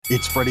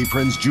It's Freddie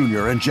Prinze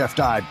Jr. and Jeff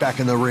Dye back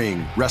in the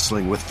ring.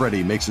 Wrestling with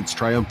Freddie makes its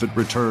triumphant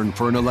return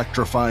for an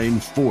electrifying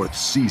 4th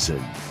season.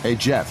 Hey,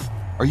 Jeff,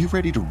 are you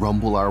ready to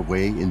rumble our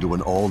way into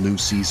an all-new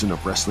season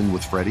of Wrestling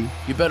with Freddie?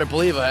 You better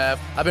believe I have.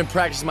 I've been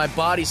practicing my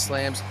body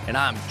slams, and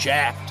I'm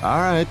jacked. All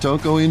right,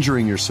 don't go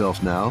injuring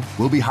yourself now.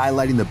 We'll be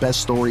highlighting the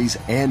best stories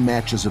and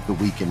matches of the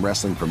week in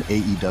wrestling from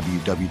AEW,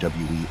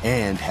 WWE,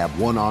 and have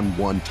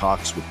one-on-one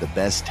talks with the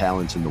best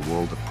talents in the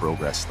world of pro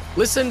wrestling.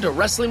 Listen to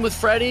Wrestling with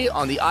Freddie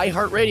on the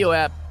iHeartRadio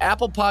app,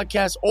 Apple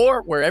Podcasts,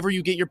 or wherever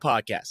you get your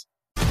podcasts.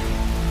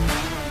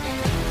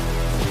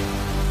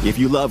 If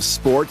you love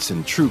sports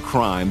and true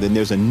crime, then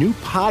there's a new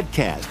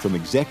podcast from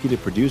executive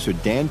producer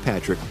Dan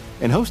Patrick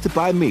and hosted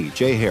by me,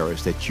 Jay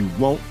Harris, that you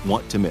won't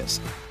want to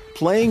miss.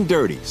 Playing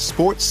Dirty: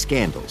 Sports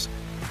Scandals.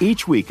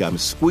 Each week, I'm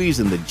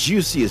squeezing the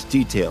juiciest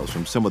details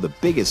from some of the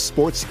biggest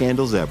sports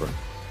scandals ever.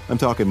 I'm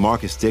talking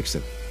Marcus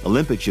Dixon,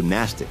 Olympic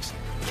gymnastics,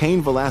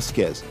 Cain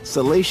Velasquez,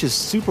 salacious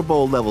Super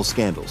Bowl-level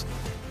scandals.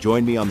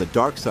 Join me on the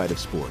dark side of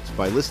sports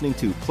by listening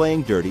to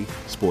Playing Dirty: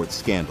 Sports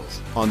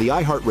Scandals on the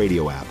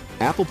iHeartRadio app,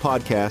 Apple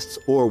Podcasts,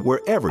 or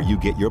wherever you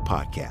get your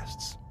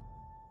podcasts.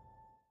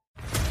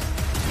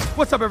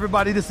 What's up,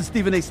 everybody? This is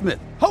Stephen A. Smith,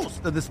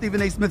 host of the Stephen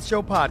A. Smith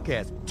Show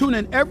podcast. Tune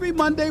in every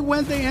Monday,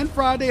 Wednesday, and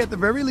Friday at the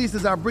very least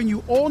as I bring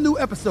you all new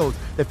episodes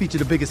that feature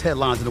the biggest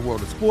headlines in the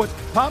world of sports,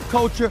 pop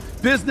culture,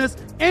 business,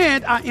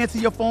 and I answer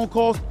your phone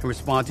calls and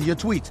respond to your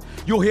tweets.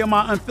 You'll hear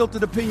my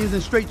unfiltered opinions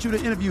and straight-shooter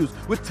interviews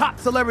with top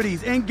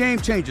celebrities and game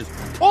changers.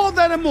 All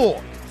that and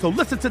more. So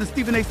listen to the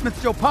Stephen A. Smith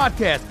Show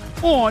podcast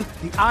on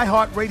the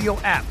iHeartRadio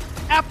app,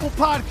 Apple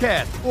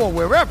Podcasts, or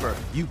wherever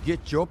you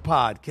get your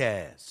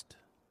podcast.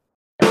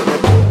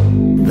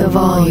 The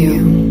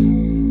Volume.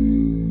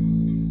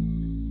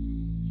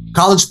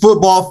 College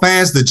football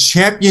fans, the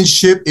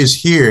championship is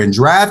here, and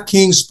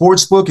DraftKings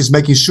Sportsbook is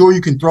making sure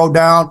you can throw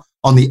down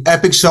on the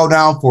epic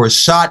showdown for a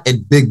shot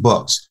at big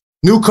bucks.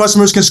 New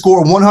customers can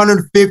score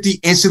 $150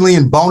 instantly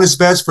in bonus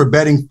bets for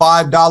betting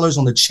 $5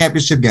 on the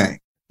championship game.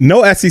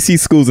 No SEC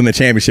schools in the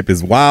championship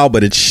is wild,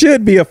 but it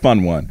should be a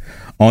fun one.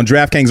 On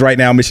DraftKings right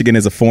now, Michigan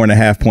is a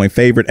 4.5-point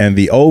favorite, and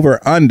the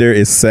over-under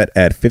is set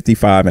at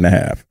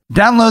 55.5.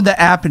 Download the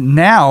app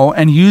now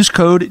and use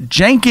code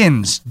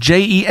Jenkins,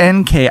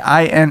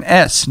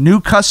 Jenkins.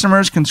 New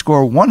customers can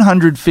score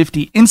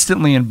 $150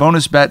 instantly in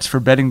bonus bets for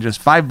betting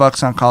just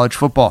 $5 on college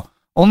football.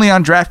 Only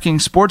on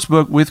DraftKings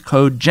Sportsbook with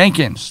code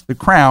Jenkins. The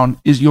crown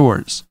is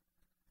yours.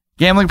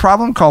 Gambling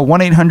problem? Call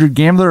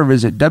 1-800-GAMBLER or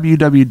visit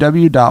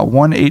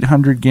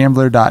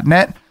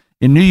www.1800gambler.net.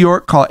 In New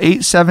York, call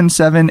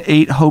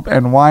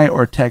 877-8-HOPE-NY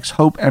or text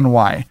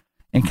HOPE-NY.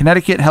 In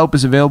Connecticut, help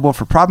is available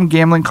for problem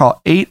gambling. Call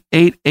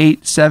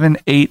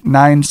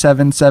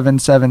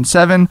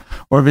 888-789-7777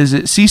 or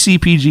visit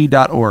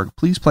ccpg.org.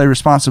 Please play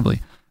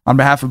responsibly. On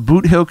behalf of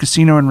Boot Hill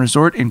Casino and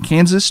Resort in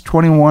Kansas,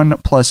 21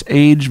 plus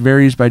age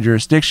varies by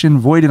jurisdiction.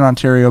 Void in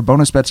Ontario.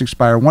 Bonus bets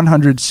expire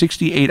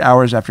 168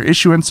 hours after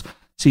issuance.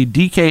 See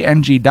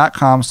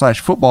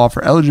dkng.com/football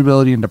for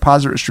eligibility and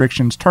deposit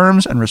restrictions,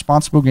 terms, and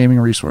responsible gaming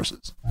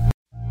resources.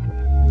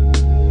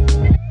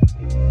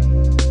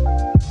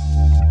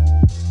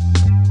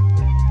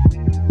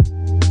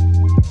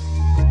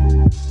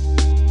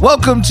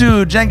 Welcome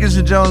to Jenkins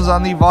and Jonez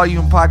on the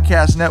Volume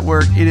Podcast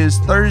Network. It is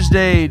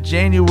Thursday,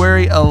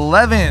 January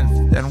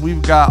 11th, and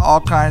we've got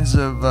all kinds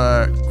of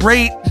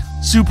great,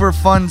 super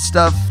fun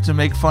stuff to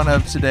make fun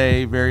of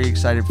today. Very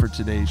excited for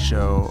today's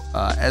show.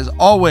 As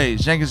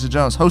always, Jenkins and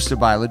Jonez, hosted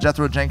by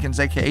LeJethro Jenkins,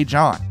 a.k.a.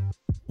 John.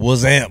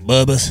 What's up,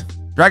 Bubbas?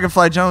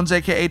 Dragonfly Jones,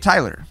 a.k.a.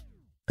 Tyler.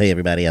 Hey,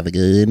 everybody, have a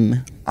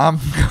good. I'm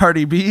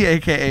Cardi B,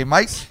 a.k.a.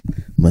 Mike.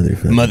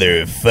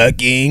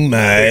 Motherfucking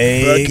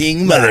Mike.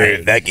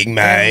 Motherfucking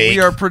Mike. And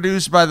we are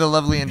produced by the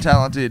lovely and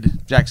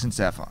talented Jackson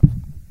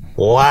Saffon.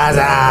 What's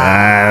up?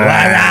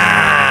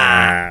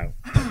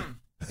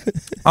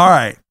 All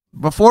right.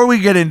 Before we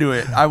get into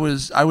it, I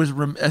was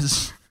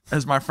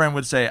as my friend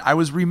would say, I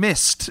was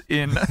remiss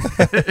in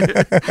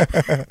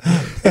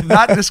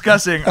not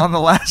discussing on the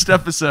last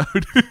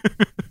episode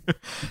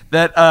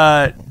that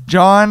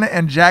John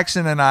and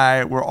Jackson and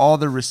I were all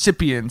the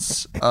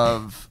recipients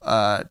of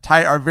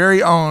our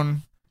very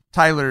own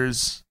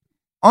Tyler's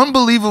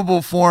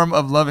unbelievable form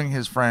of loving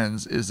his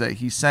friends, is that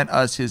he sent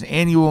us his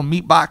annual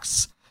meat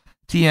box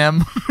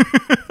TM.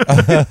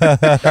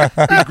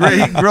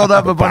 He grilled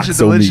up a bunch of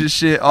delicious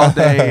shit all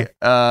day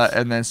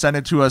and then sent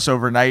it to us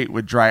overnight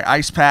with dry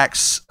ice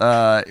packs,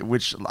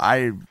 which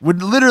I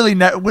would literally in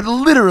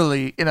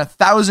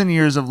 1,000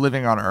 years of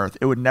living on Earth,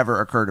 it would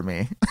never occur to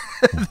me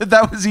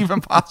that was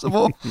even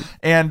possible.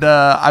 And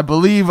I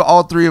believe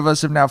all three of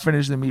us have now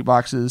finished the meat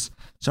boxes.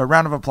 So a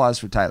round of applause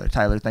for Tyler.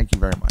 Tyler, thank you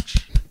very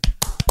much.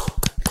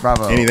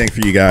 Bravo. Anything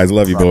for you guys.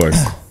 Love you,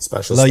 boys.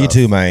 Special Love stuff.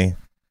 You too, man.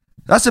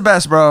 That's the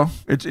best, bro.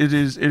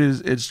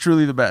 It's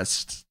truly the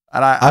best.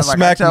 And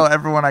I tell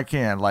everyone I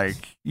can, like,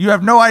 you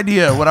have no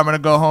idea what I'm going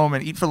to go home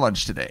and eat for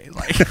lunch today.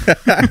 Like,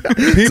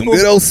 some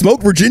good old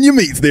smoked Virginia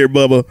meats there,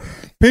 Bubba.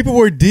 People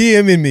were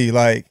DMing me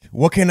like,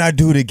 what can I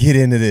do to get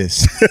into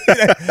this?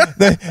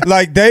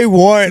 they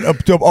want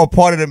a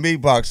part of the meat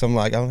box. I'm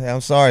like,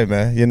 I'm sorry,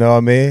 man. You know what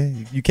I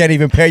mean? You can't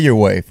even pay your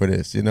way for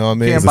this. You know what I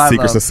mean? It's a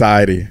secret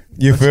society.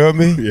 You feel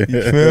me? Yeah.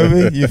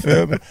 You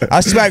feel me? I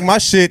smacked my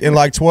shit in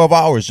like 12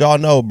 hours. Y'all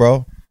know,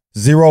 bro.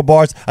 0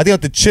 bars. I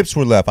think the chips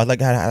were left. I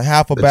had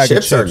half a bag of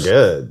chips. Chips are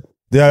good.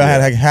 Yeah, I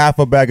had like half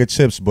a bag of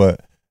chips,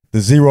 but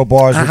the 0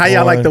 bars. How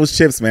y'all like those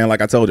chips, man?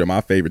 Like I told you,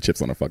 my favorite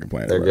chips on the fucking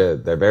planet. They're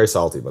good. They're very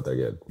salty, but they're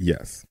good.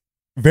 Yes.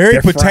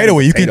 Very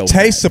potato-y. You can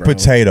taste the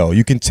potato.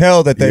 You can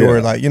tell that they were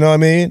like, you know what I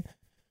mean?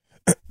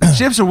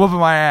 Chips are whooping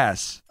my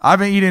ass. I've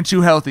been eating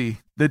too healthy.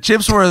 The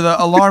chips were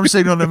the alarm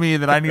signal to me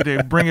that I need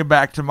to bring it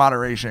back to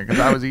moderation because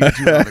I was eating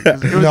too healthy.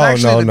 It was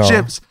actually the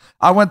chips.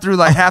 I went through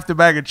like half the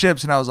bag of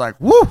chips and I was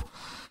like, woo.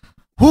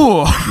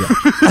 Ooh.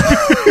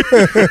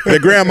 The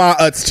Grandma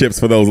Utz chips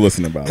for those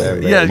listening about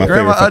it. Yeah,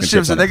 Grandma Utz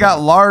chips. They got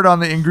lard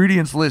on the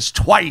ingredients list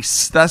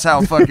twice. That's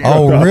how fucking.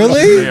 Oh,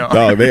 really?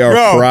 No, they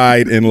are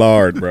fried in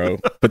lard, bro.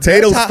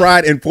 Potatoes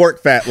fried in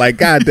pork fat. Like,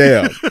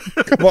 goddamn.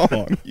 Come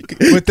on.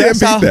 But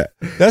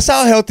that's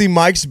how healthy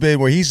Mike's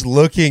been, where he's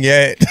looking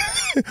at.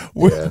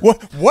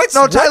 What's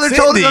Tyler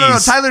told us.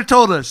 No, Tyler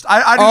told us.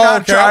 I do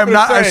not try. I'm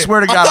not. I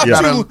swear to God, I'm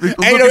not looking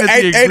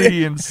at the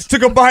ingredients.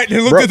 Took a bite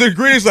and looked at the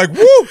ingredients like,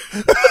 woo.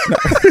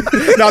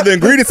 No, the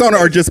ingredients on it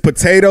are just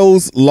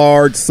potatoes,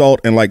 lard, salt,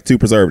 and like 2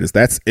 preservatives.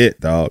 That's it,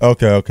 dog.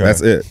 Okay.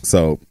 That's it.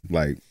 So,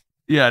 like.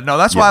 Yeah, no,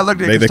 that's why I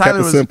looked at it.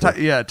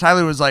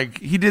 Tyler was like,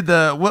 he did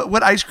the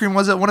what ice cream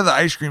was it? One of the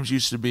ice creams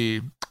used to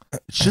be,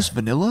 it's just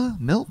vanilla,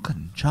 milk,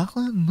 and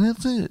chocolate, and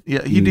that's it.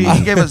 Yeah, he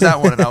gave us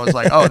that one, and I was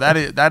like, oh,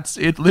 that's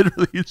it.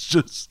 Literally, it's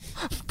just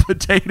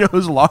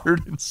potatoes,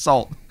 lard, and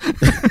salt.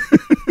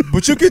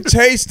 But you can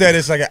taste that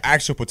it's like an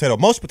actual potato.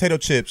 Most potato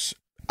chips,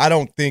 I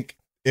don't think.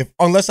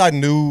 Unless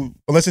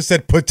it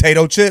said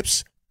potato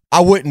chips, I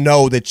wouldn't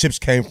know that chips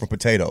came from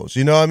potatoes.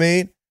 You know what I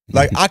mean?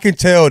 Like I can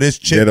tell this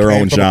chip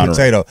came from a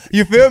potato.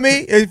 You feel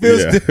me? It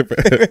feels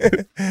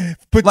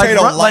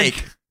potato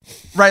like.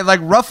 Right, like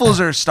Ruffles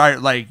are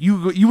like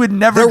you would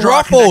never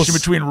draw a connection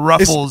between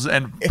Ruffles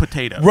and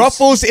potatoes.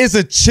 Ruffles is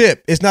a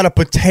chip. It's not a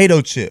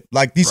potato chip.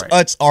 Like these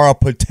Utz are a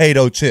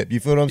potato chip. You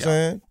feel what I'm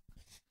saying?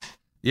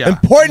 Yeah.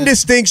 Important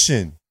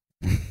distinction.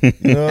 You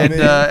know what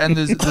I mean?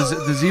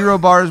 The 0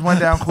 bars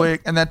went down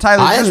quick, and then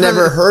Tyler. I have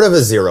never heard of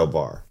a 0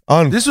 bar.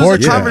 This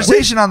was a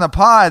conversation on the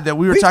pod that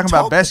we were talking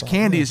about best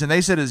candies, and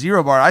they said a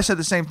 0 bar. I said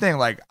the same thing.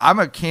 Like I'm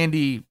a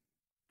candy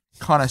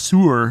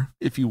connoisseur,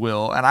 if you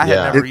will, and I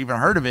had never even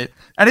heard of it.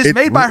 And it's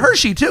made by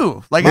Hershey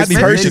too. Like it's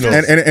Hershey,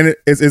 and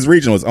it's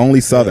regional. It's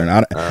only Southern.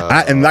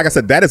 And like I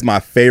said, that is my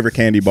favorite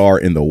candy bar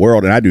in the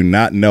world, and I do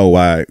not know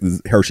why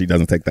Hershey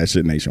doesn't take that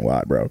shit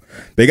nationwide, bro.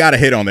 They got a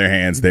hit on their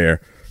hands there.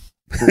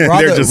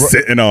 They're just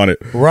sitting on it.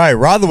 Right.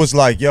 Rhonda was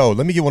like, yo,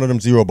 let me get one of them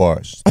 0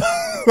 bars.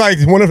 Like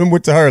one of them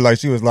went to her. Like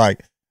she was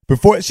like,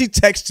 before she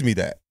texted me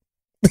that.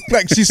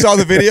 Like she saw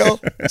the video,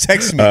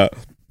 text me.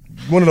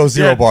 One of those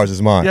 0 bars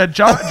is mine. Yeah,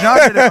 John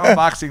did an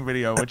unboxing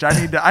video, which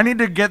I need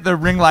to get the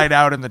ring light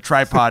out and the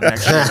tripod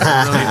next year.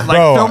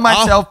 Really, film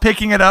myself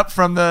picking it up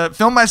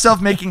film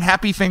myself making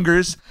happy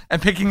fingers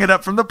and picking it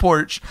up from the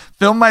porch.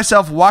 Film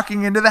myself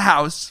walking into the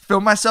house.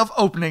 Film myself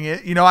opening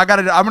it. You know, I'm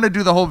gonna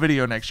do the whole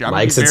video next year.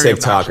 Mike's a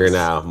TikToker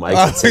now.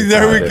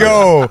 There we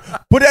go.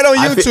 Put that on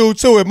YouTube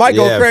too. It might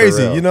go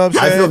crazy. You know what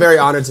I'm saying? I feel very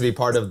honored to be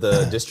part of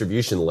the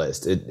distribution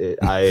list.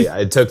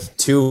 I took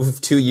two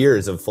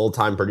years of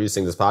full-time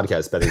producing this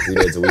podcast, spending 3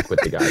 days a week with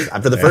the guys.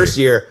 After the first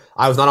year,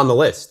 I was not on the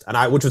list,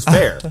 which was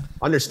fair,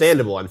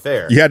 understandable,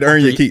 unfair. You had to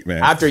earn your keep,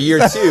 man. After year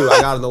 2,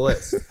 I got on the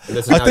list.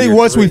 I think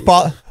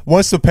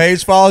once the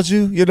page follows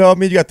you, you know what I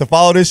mean? You got the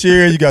follow this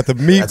year, you got the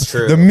meat, That's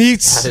true. The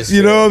meats,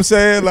 you know what I'm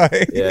saying?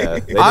 Like, yeah,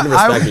 they didn't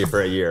respect me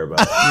for a year,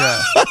 but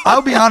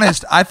I'll be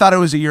honest, I thought it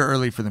was a year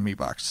early for the meat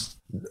box.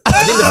 I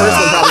think the first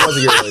one probably was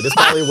a year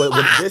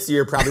early. This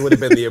year probably would have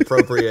been the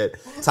appropriate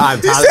time.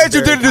 You said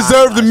you didn't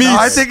deserve the meat. No,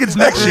 I think it's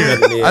next year.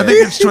 I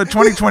think it's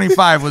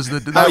 2025 was the.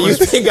 You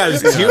think I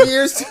was 2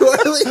 years too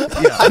early?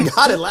 Yeah. I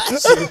got it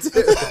last year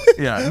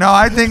too. Yeah, no,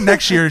 I think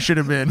next year should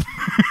have been.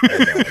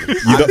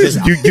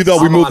 You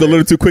thought we moved a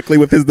little too quickly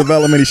with his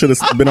development. He should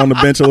have been on the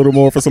bench a little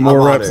more for some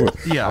more reps.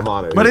 Yeah, I'm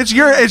on it. But it's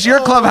your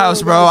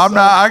clubhouse, bro. I'm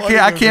not.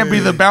 I can't be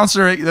the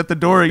bouncer at the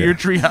door of your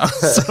treehouse.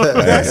 So.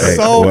 That's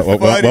so funny.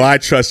 Well, I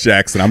trust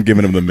Jackson. I'm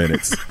giving him the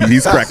minutes.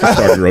 He's practicing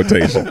starting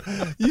rotation.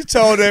 You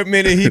told that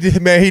minute he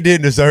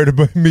didn't deserve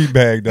the meat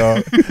bag,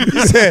 dog.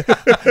 He said,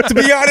 to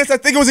be honest, I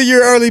think it was a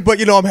year early,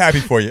 but I'm happy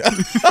for you.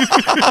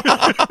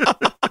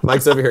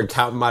 Mike's over here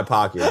counting my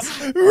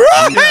pockets.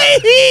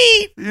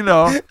 Right.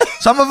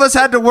 Some of us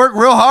had to work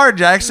real hard,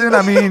 Jackson.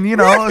 I mean,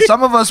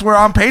 some of us were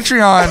on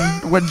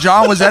Patreon when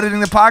John was editing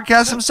the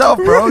podcast himself,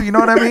 bro. You know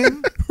what I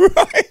mean?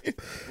 Right.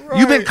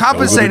 You've been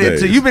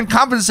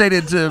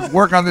compensated to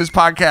work on this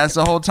podcast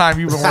the whole time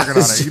you've been working on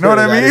it. You know what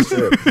I mean?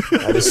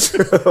 That is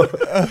true.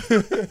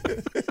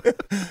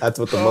 That's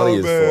what the money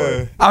is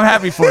for. I'm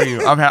happy for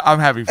you. I'm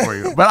happy for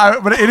you.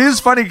 But it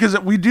is funny because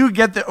we do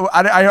get the.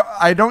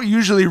 I don't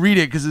usually read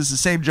it because it's the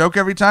same joke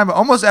every time. But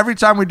almost every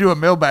time we do a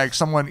mailbag,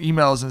 someone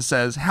emails and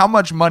says, "How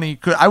much money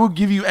I will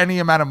give you any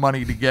amount of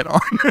money to get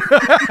on."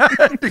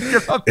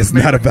 It's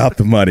not about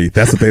the money.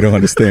 That's what they don't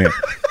understand.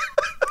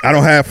 I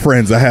don't have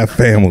friends. I have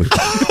family.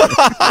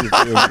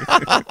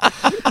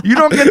 You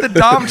don't get the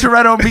Dom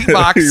Toretto meat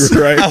box.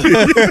 Right.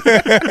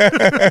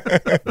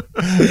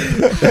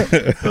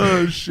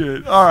 Oh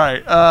shit! All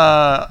right.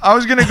 I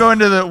was gonna go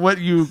into the what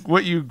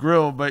you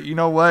grill, but you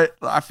know what?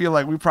 I feel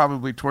like we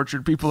probably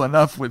tortured people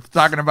enough with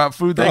talking about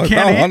food they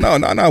can't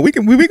eat. No. We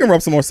can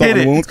rub some more salt in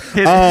the wounds.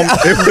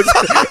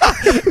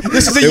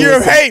 This is a year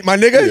of hate, my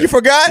nigga. You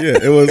forgot? Yeah,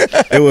 it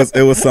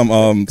was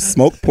some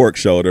smoked pork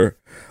shoulder.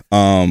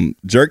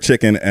 Jerk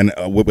chicken and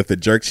with the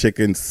jerk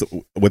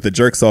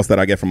sauce that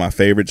I get from my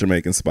favorite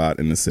Jamaican spot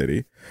in the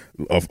city,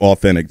 of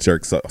authentic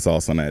jerk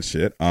sauce on that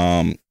shit.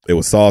 It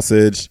was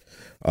sausage,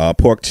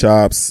 pork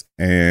chops,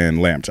 and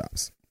lamb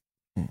chops.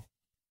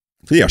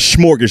 So yeah,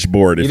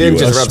 smorgasbord. You if didn't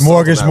you will. just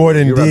rub smorgasbord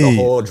indeed. You rubbed the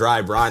whole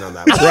dry brine on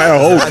that. Right, a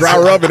whole dry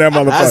rub in that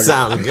motherfucker. That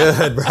sounds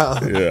good, bro.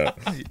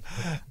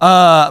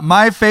 Yeah.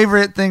 My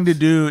favorite thing to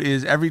do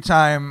is every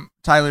time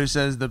Tyler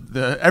says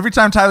every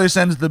time Tyler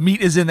sends the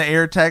meat is in the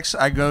air text,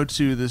 I go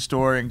to the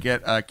store and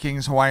get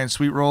King's Hawaiian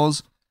sweet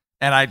rolls,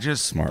 and I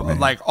just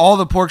like all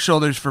the pork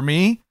shoulders for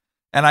me,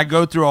 and I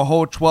go through a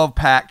whole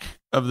 12-pack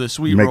of the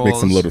sweet rolls. Make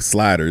some little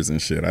sliders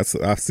and shit. I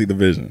see the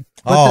vision.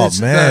 But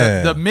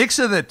man, the mix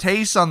of the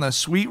taste on the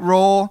sweet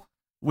roll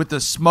with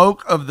the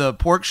smoke of the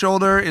pork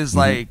shoulder is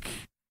like.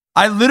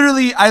 I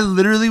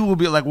literally will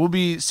be like, we'll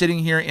be sitting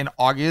here in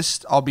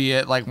August. I'll be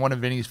at like one of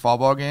Vinny's fall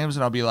ball games,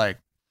 and I'll be like,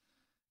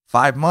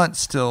 5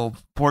 months till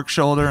pork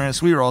shoulder and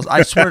sweet rolls.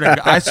 I swear to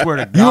God.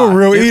 You a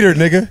real eater,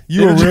 nigga.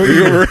 You a real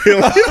eater.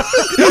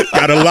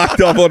 Got it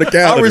locked up on the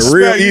calendar.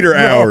 Real eater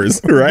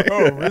hours, right?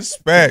 Bro,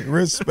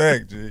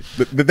 respect, G.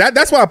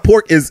 That's why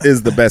pork is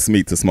the best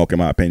meat to smoke, in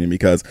my opinion,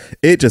 because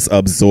it just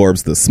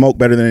absorbs the smoke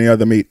better than any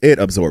other meat. It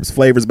absorbs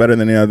flavors better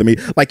than any other meat.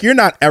 Like, you're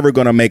not ever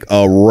going to make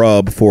a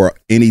rub for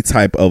any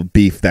type of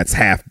beef that's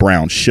half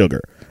brown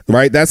sugar,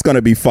 right? That's going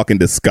to be fucking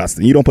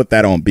disgusting. You don't put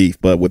that on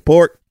beef, but with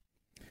pork,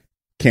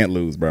 can't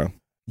lose, bro.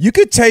 You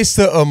could taste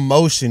the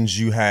emotions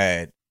you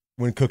had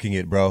when cooking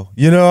it, bro.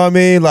 You know what I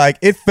mean? Like,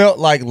 it felt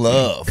like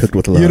love. Cooked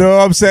with love. You know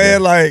what I'm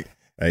saying? Yeah. Like,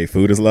 hey,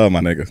 food is love, my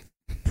nigga.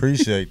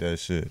 Appreciate that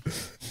shit.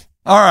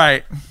 All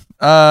right.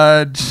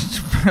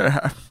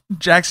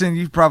 Jackson,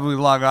 you probably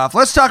log off.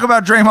 Let's talk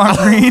about Draymond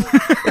Green.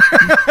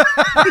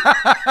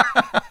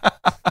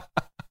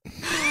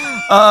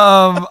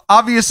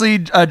 Obviously,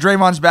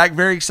 Draymond's back.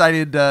 Very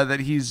excited that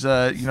he's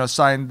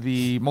signed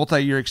the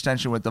multi-year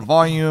extension with the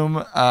volume.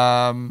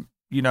 Glad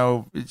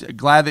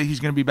that he's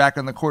going to be back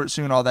on the court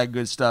soon. All that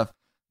good stuff.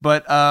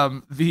 But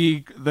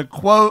the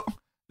quote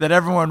that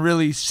everyone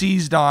really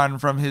seized on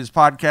from his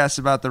podcast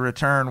about the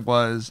return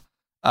was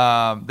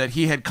that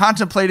he had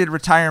contemplated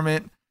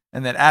retirement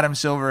and that Adam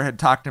Silver had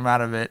talked him out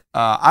of it.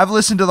 I've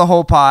listened to the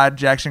whole pod,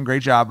 Jackson.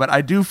 Great job. But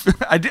I do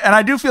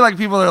feel like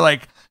people are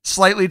like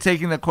slightly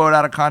taking the quote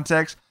out of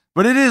context,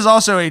 but it is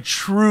also a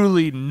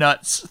truly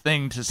nuts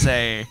thing to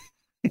say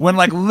when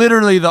like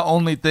literally the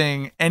only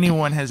thing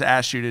anyone has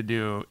asked you to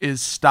do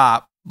is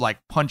stop like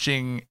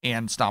punching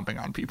and stomping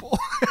on people.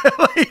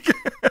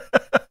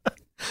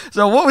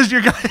 So what was your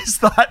guys'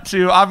 thought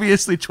to,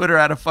 obviously Twitter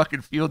had a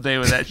fucking field day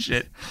with that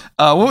shit.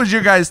 What was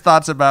your guys'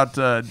 thoughts about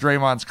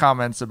Draymond's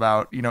comments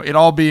about, it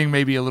all being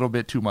maybe a little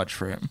bit too much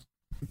for him?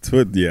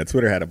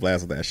 Twitter had a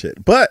blast with that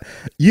shit. But,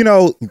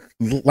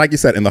 like you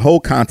said, in the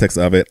whole context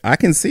of it, I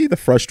can see the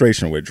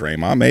frustration with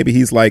Draymond. Maybe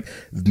he's like,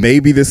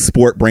 maybe this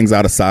sport brings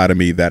out a side of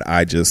me that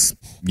I just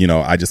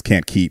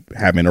can't keep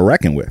having to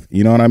reckon with.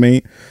 You know what I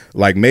mean?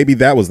 Like, maybe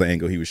that was the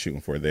angle he was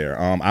shooting for there.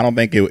 I don't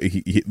think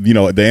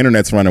the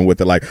internet's running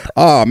with it like,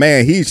 oh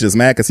man, he's just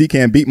mad because he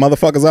can't beat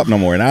motherfuckers up no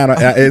more. And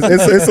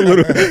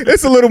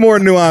it's a little more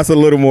nuanced, a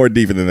little more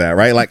deeper than that,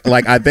 right?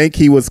 Like I think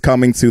he was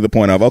coming to the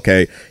point of,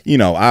 okay,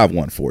 I've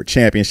won 4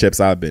 championships.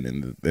 I've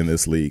been in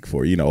this league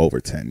for over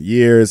 10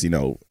 years.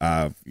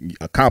 I've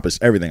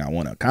accomplished everything I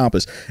want to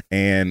accomplish,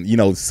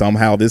 and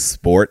somehow this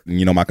sport,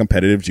 my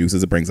competitive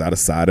juices, it brings out a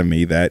side of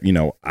me that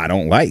I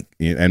don't like,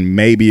 and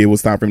maybe it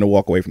was time for him to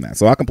walk away from that.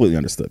 So I completely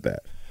understood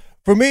that.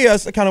 For me,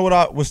 that's kind of what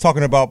I was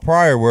talking about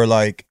prior, where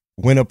like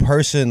when a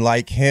person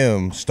like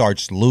him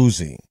starts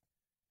losing,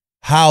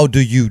 how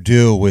do you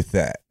deal with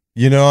that?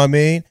 You know what I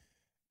mean?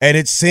 And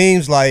it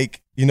seems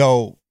like,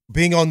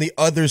 being on the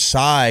other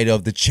side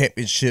of the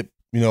championship,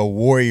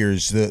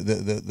 warriors,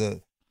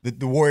 the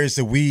warriors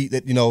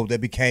that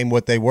became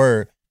what they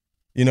were,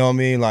 you know what I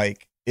mean?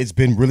 Like, it's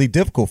been really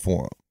difficult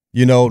for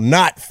him,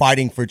 not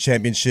fighting for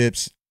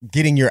championships,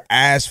 getting your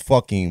ass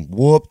fucking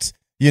whooped.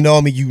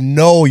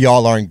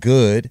 Y'all aren't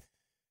good.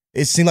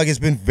 It seemed like it's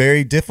been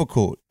very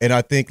difficult. And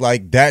I think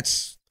like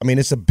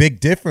it's a big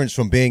difference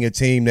from being a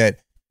team that,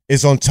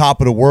 is on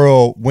top of the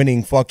world,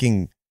 winning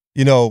fucking,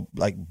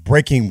 like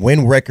breaking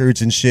win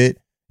records and shit.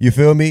 You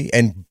feel me?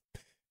 And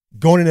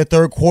going into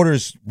third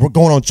quarters, we're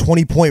going on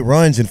 20-point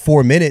runs in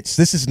 4 minutes.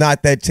 This is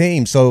not that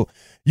team. So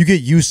you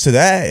get used to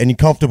that and you're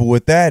comfortable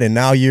with that. And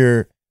now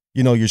you're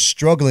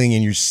struggling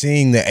and you're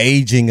seeing the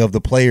aging of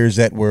the players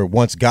that were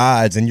once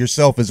gods and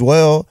yourself as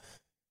well.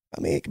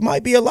 I mean, it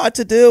might be a lot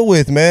to deal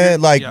with,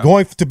 man. Like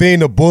going to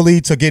being a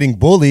bully to getting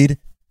bullied.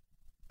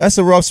 That's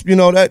a rough,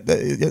 let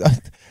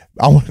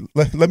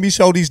me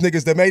show these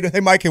niggas that they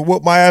might can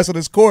whoop my ass on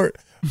this court,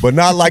 but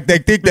not like they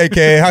think they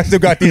can. I still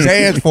got these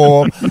hands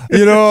for them.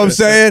 You know what I'm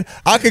saying?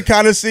 I can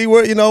kind of see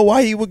where,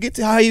 why he would get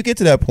to, how you get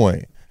to that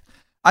point.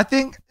 I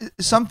think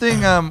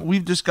something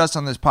we've discussed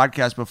on this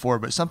podcast before,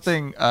 but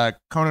something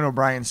Conan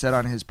O'Brien said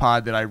on his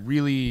pod that I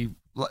really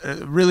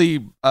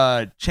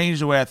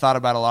changed the way I thought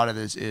about a lot of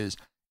this is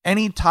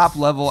any top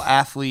level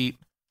athlete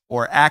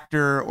or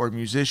actor or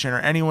musician or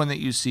anyone that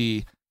you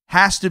see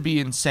has to be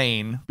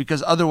insane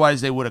because otherwise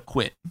they would have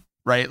quit,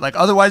 right? Like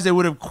otherwise they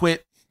would have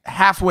quit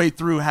halfway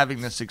through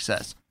having this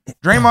success.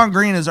 Draymond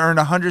Green has earned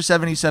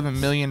 $177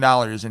 million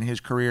in his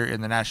career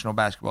in the National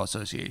Basketball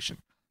Association.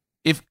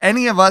 If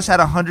any of us had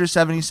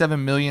 $177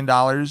 million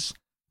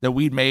that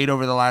we'd made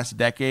over the last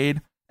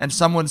decade and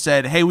someone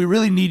said, hey, we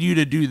really need you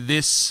to do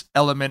this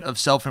element of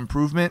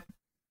self-improvement,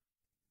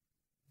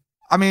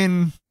 I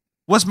mean,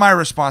 what's my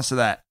response to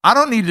that? I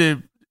don't need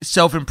to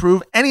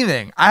self-improve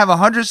anything. I have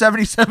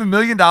 $177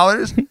 million.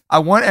 I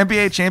won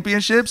NBA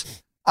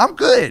championships. I'm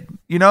good,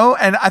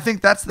 and I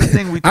think that's the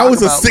thing we talk about. I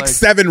was a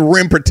 6'7"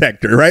 rim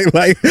protector, right?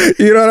 Like,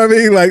 you know what I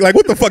mean? Like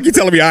what the fuck you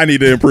telling me I need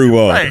to improve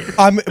on? Right.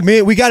 I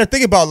mean, we got to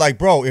think about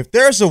bro, if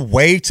there's a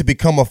way to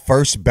become a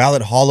first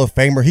ballot Hall of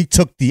Famer, he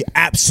took the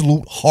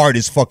absolute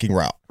hardest fucking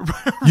route.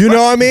 You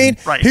know what I mean?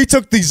 Right. He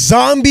took the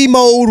zombie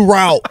mode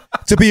route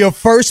to be a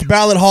first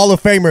ballot Hall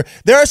of Famer.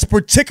 There's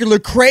particular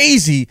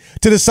crazy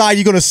to decide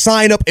you're going to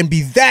sign up and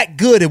be that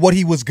good at what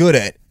he was good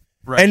at.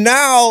 Right. And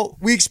now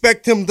we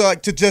expect him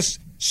to just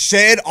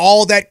shed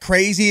all that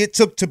crazy it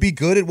took to be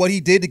good at what he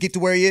did to get to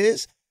where he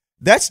is.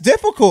 That's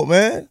difficult,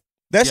 man.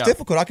 That's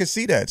difficult. I can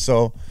see that.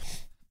 So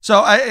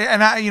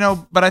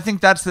but I think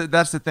that's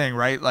the thing,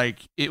 right? Like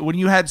when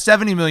you had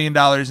 $70 million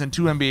and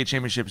 2 NBA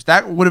championships,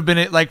 that would have been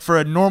it. Like for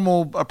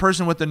a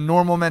person with a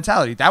normal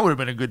mentality, that would have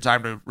been a good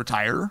time to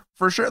retire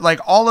for sure. Like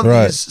all of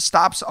these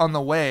stops on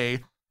the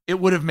way, it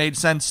would have made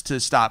sense to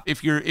stop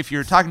if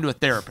you're talking to a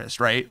therapist,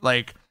 right?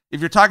 Like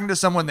if you're talking to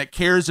someone that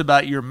cares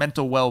about your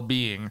mental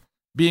well-being.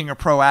 Being a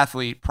pro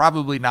athlete,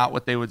 probably not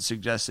what they would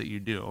suggest that you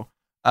do.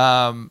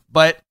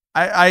 But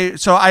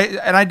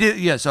I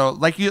did. So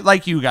like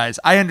you guys,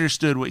 I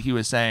understood what he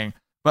was saying,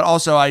 but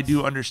also I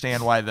do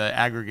understand why the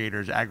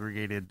aggregators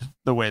aggregated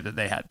the way that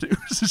they had to.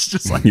 It's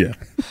just like,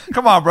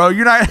 come on, bro,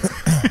 you're not.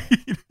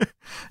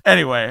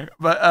 Anyway,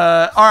 but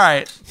all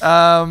right.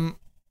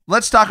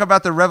 Let's talk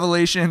about the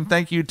revelation.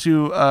 Thank you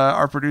to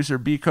our producer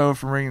Biko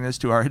for bringing this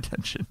to our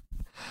attention.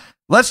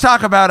 Let's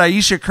talk about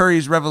Ayesha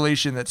Curry's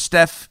revelation that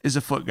Steph is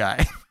a foot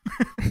guy.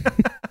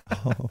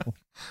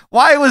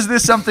 Why was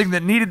this something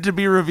that needed to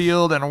be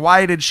revealed, and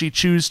why did she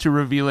choose to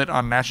reveal it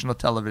on national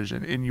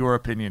television, in your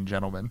opinion,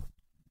 gentlemen?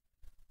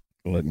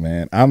 Look,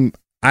 man,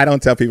 I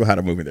don't tell people how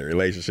to move in their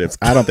relationships.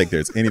 I don't think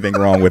there's anything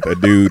wrong with a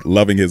dude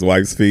loving his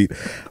wife's feet.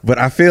 But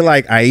I feel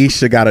like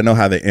Ayesha got to know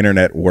how the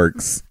internet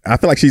works. I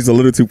feel like she's a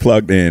little too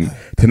plugged in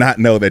to not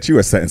know that you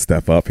are setting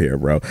Steph up here,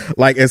 bro.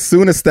 Like as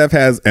soon as Steph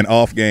has an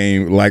off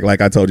game,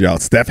 like I told y'all,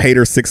 Steph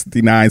Hater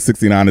 69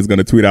 is going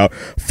to tweet out,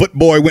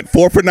 "Footboy went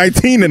 4 for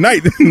 19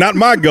 tonight. Not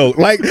my goat."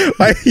 Like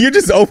you're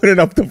just opening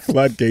up the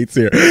floodgates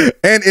here.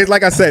 And it,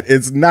 like I said,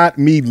 it's not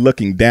me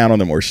looking down on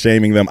them or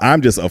shaming them.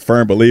 I'm just a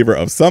firm believer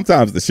of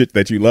sometimes the shit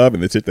that you love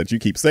and the shit that you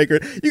keep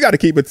sacred, you got to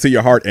keep it to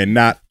your heart and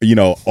not,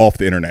 off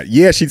the internet.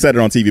 Yeah, she said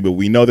it on TV, but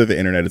we know that the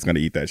internet is going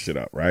to eat that shit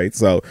up, right?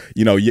 So,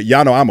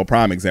 y'all know I'm a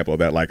prime example of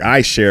that. Like,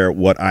 I share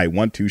what I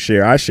want to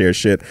share. I share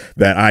shit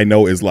that I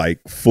know is like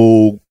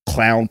full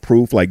clown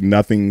proof, like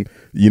nothing,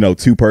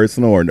 too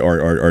personal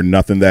or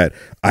nothing that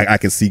I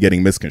can see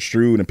getting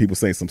misconstrued and people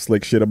saying some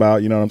slick shit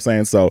about, you know what I'm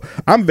saying? So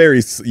I'm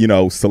very,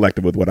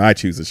 selective with what I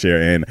choose to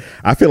share. And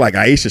I feel like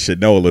Ayesha should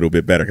know a little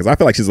bit better because I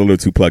feel like she's a little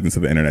too plugged into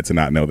the internet to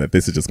not know that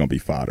this is just going to be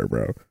fodder,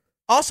 bro.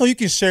 Also, you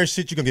can share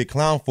shit you're going to get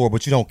clowned for,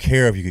 but you don't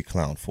care if you get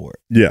clowned for it.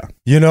 Yeah.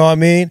 You know what I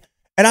mean?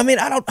 And I mean,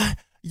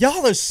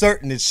 y'all are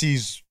certain that she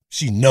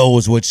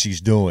knows what she's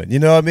doing. You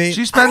know what I mean?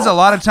 She spends a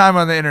lot of time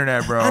on the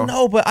internet, bro. I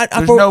know, but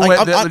there's no way.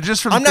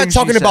 Just from I'm not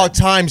talking about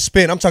time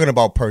spent. I'm talking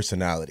about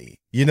personality.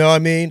 You know what I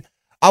mean?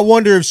 I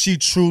wonder if she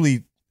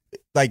truly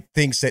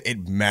thinks that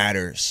it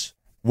matters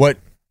what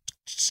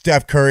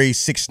Steph Curry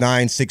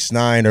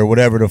 6'9" or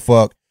whatever the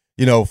fuck.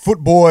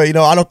 Footboy.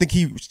 I don't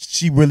think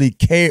she really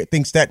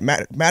thinks that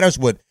matters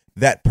what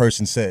that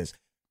person says.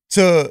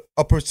 To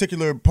a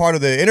particular part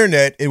of the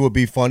internet, it would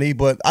be funny,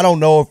 but I don't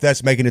know if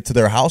that's making it to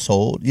their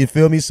household. You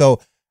feel me? So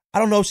I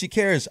don't know if she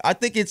cares. I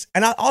think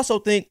and I also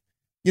think,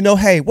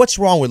 hey, what's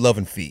wrong with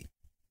loving feet?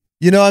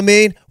 You know what I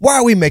mean? Why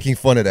are we making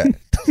fun of that?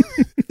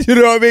 You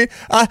know what I mean?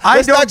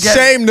 Let's not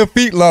shame the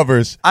feet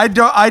lovers. I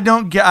do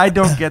not get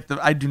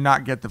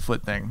the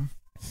foot thing.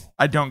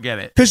 I don't get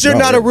it. Because you're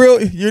not a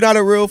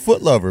real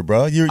foot lover,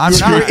 bro. You're an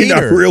eater.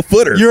 Not a real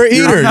footer. You're an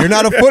eater. You're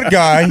not a foot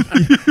guy.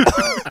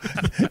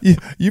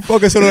 You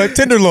focus on that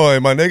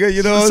tenderloin, my nigga.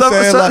 You know what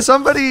I'm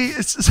saying?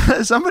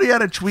 Somebody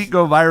had a tweet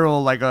go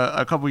viral like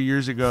a couple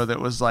years ago that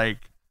was like,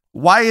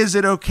 why is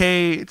it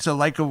okay to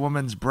like a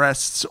woman's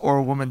breasts or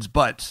a woman's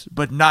butt,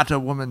 but not a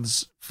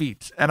woman's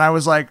feet? And I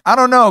was like, I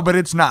don't know, but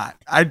it's not.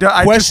 I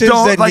Questions just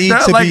don't that like need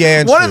that, to like, be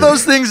answered. one of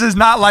those things is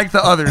not like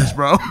the others,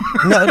 bro.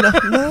 No.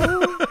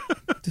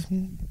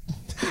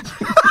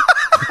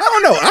 I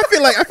don't know. I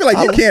feel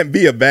like you can't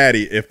be a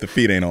baddie if the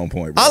feet ain't on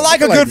point, bro. I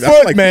like a good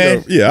foot,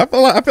 man.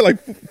 I feel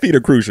like feet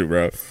are crucial,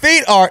 bro.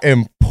 Feet are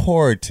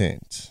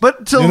important.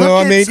 But to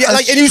look at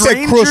and you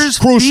say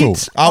crucial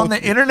feet on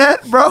the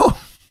internet, bro.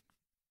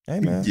 Hey,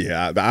 man.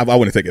 Yeah, I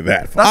wouldn't think of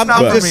that. That's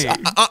not for me.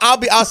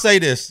 I'll say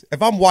this: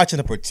 if I'm watching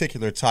a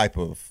particular type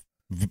of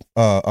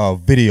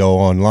video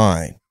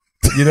online,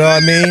 you know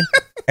what I mean,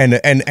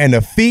 and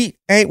the feet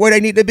ain't where they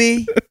need to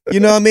be, you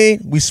know what I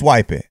mean, we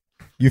swipe it.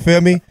 You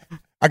feel me?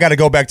 I got to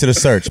go back to the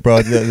search,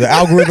 bro. The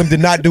algorithm did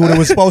not do what it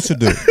was supposed to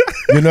do.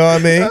 You know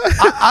what I mean?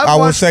 I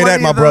will say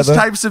that, my brother.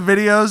 Those types of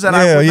videos, and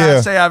I would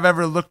not say I've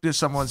ever looked at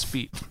someone's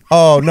feet.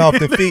 Oh no!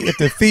 If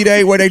the feet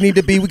ain't where they need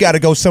to be, we got to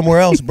go somewhere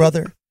else,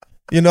 brother.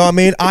 You know what I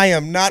mean? I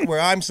am not where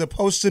I'm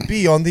supposed to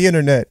be on the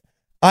internet.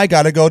 I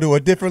got to go to a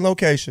different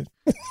location.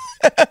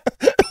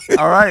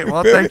 All right.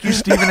 Well, thank you,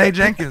 Stephen A.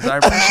 Jenkins. I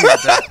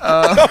appreciate that.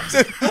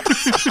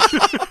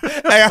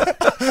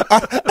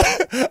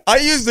 I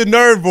use the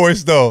nerd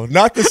voice, though,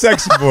 not the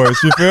sexy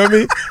voice. You feel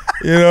me?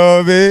 You know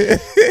what I mean?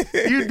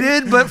 You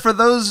did, but for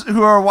those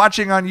who are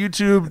watching on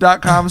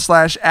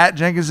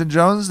youtube.com/@Jenkins and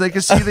Jonez, they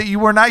can see that you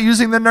were not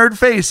using the nerd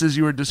face as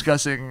you were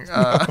discussing.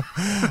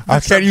 I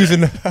can't use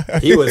it.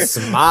 He was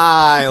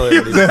smiling. He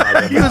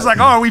was like,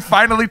 "Oh, are we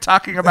finally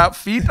talking about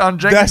feet on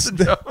Jenkins and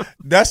Jonez?"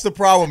 That's the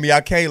problem with me.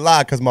 I can't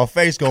lie because my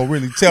face gonna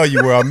really tell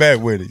you where I'm at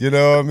with it. You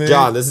know what I mean?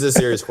 John, this is a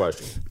serious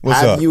question.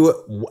 Have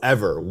you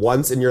ever,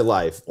 once in your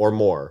life or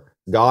more,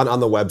 gone on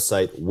the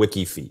website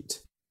WikiFeet?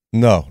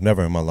 No,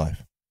 never in my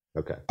life.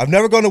 Okay. I've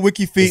never gone to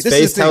WikiFeet. His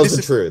face tells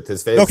the truth.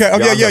 His face. Okay.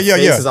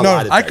 Yeah.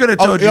 No, I could have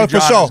told you,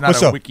 John, is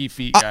not a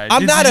WikiFeet guy.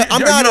 I'm not a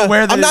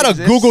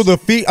Google the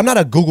feet. I'm not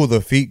a Google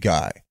the feet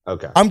guy.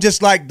 Okay. I'm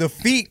just like the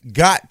feet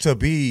got to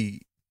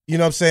be. You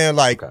know what I'm saying?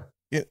 Like,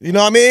 you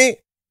know what I mean?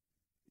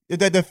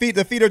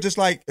 The feet are just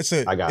like it's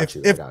a. I got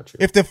you.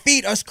 If the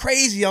feet are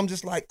crazy, I'm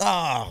just like,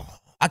 I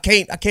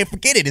can't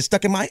forget it. It's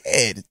stuck in my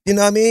head. You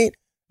know what I mean?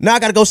 Now I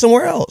got to go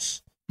somewhere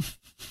else.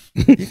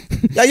 Y'all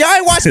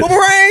ain't watched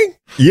Boomerang?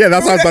 Yeah,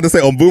 that's what I was about to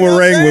say. On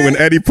Boomerang, when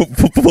Eddie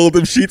pulled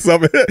them sheets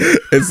up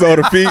and saw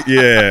the feet,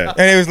 yeah.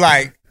 And it was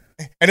like,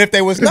 and if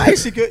they was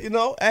nice, he could,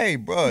 hey,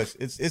 bro,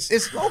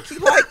 it's low key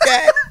like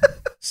that.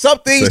 Some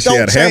things so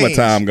don't change. She had hammer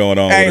time going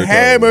on. Hey,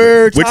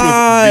 hammer time, which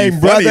was the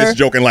brother. funniest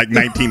joke in like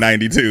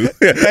 1992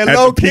 at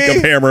the peak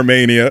of Hammer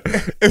Mania.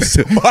 If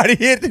somebody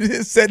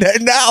said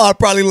that now, I'd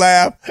probably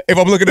laugh if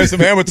I'm looking at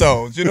some hammer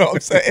tones. You know what I'm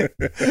saying?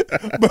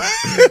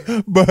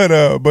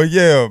 But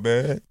yeah,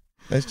 man.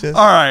 That's just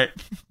all right.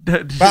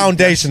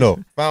 Foundational.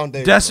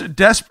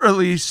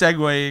 Desperately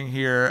segueing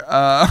here.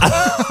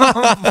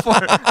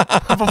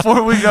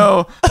 Before we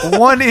go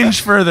 1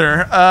 inch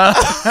further. All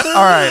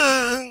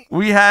right.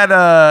 We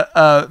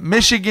had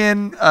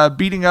Michigan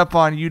beating up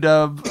on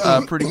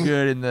UW pretty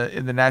good in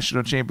the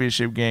national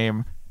championship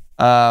game.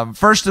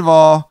 First of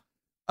all,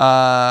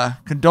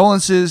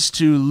 condolences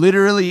to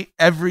literally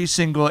every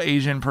single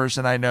Asian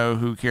person I know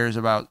who cares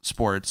about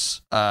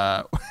sports.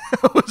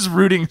 Was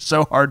rooting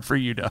so hard for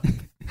UW.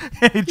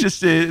 They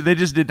just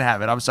didn't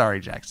have it. I'm sorry,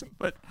 Jackson.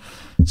 But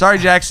sorry,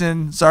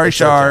 Jackson. Sorry,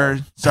 Shar.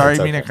 Okay. Sorry,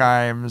 Mina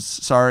Kimes.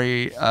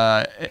 Sorry,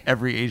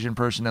 every Asian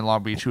person in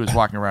Long Beach who is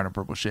walking around in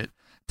purple shit.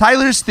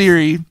 Tyler's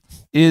theory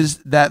is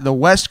that the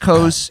West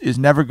Coast is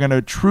never going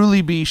to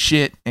truly be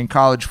shit in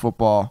college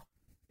football,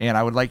 and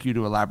I would like you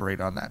to elaborate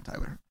on that,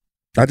 Tyler.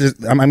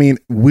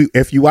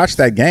 If you watch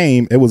that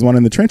game, it was one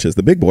in the trenches.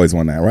 The big boys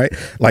won that, right?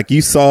 Like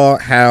you saw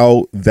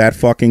how that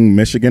fucking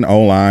Michigan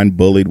O-line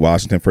bullied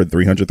Washington for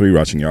 303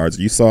 rushing yards.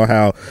 You saw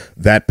how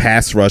that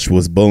pass rush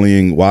was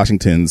bullying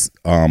Washington's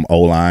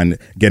O-line,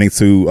 getting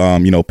to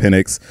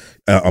Penix.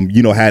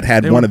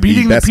 Had one of the best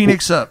beating the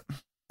Penix up.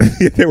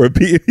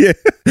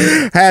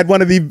 Had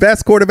one of the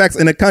best quarterbacks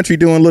in the country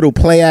doing little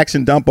play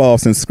action dump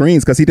offs and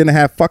screens because he didn't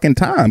have fucking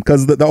time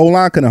because the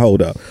O-line couldn't hold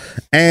up.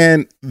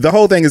 And the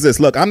whole thing is this.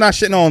 Look, I'm not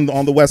shitting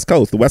on the West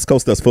Coast. The West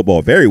Coast does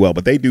football very well,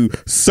 but they do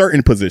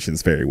certain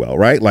positions very well,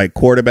 right? Like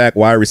quarterback,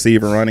 wide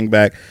receiver, running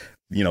back,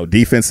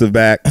 defensive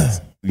back.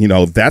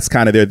 That's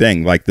kind of their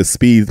thing, like the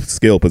speed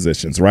skill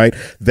positions, right?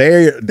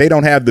 They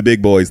don't have the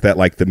big boys that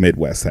like the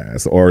Midwest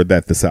has or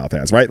that the South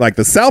has, right? Like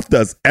the South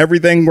does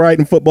everything right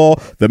in football.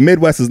 The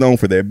Midwest is known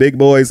for their big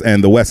boys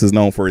and the West is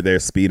known for their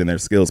speed and their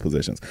skills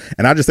positions.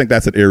 And I just think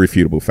that's an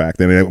irrefutable fact.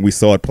 And we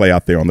saw it play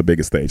out there on the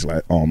biggest stage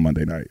on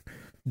Monday night.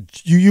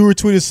 You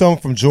retweeted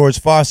something from George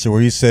Foster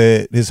where he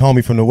said his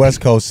homie from the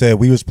West Coast said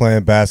we was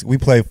playing basketball. We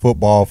played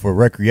football for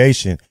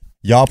recreation.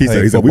 Y'all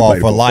play football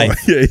for life.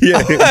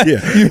 Yeah.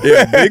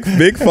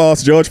 Big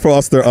Foster, George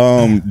Foster,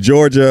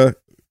 Georgia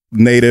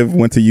native,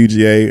 went to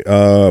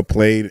UGA,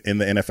 played in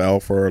the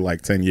NFL for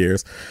like 10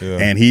 years. Yeah.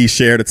 And he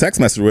shared a text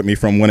message with me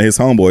from one of his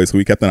homeboys who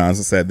he kept an eye on and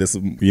said, this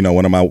is,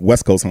 one of my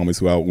West Coast homies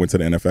who I went to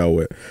the NFL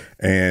with.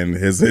 And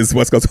his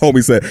West Coast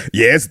homie said,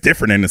 yeah, it's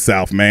different in the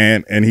South,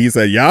 man. And he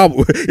said,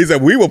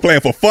 we were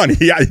playing for fun.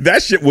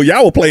 That shit,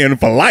 y'all were playing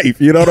for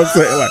life. You know what I'm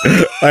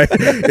saying? Like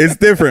it's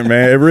different,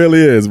 man. It really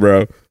is,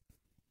 bro.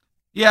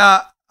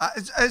 Yeah.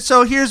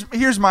 So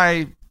here's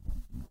my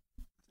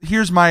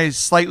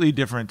slightly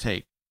different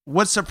take.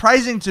 What's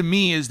surprising to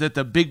me is that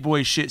the big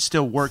boy shit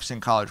still works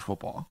in college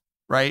football,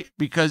 right?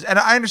 Because, and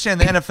I understand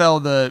the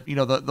NFL,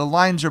 the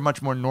lines are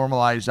much more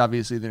normalized,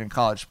 obviously, than in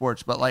college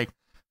sports. But like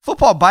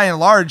football, by and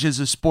large, is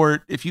a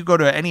sport. If you go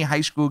to any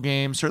high school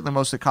game, certainly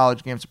most of the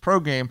college games, a pro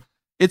game,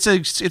 it's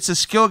a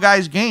skill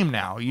guy's game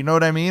now. You know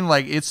what I mean?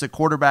 Like it's the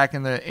quarterback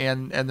and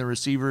the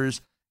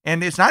receivers,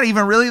 and it's not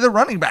even really the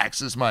running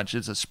backs as much.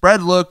 It's a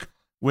spread look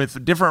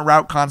with different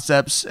route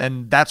concepts,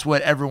 and that's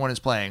what everyone is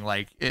playing.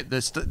 Like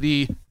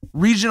the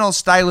regional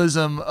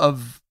stylism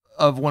of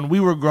when we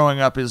were growing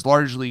up is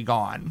largely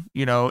gone.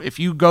 If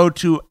you go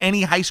to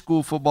any high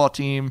school football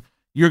team,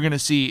 you're going to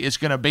see it's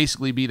going to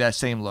basically be that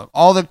same look.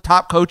 All the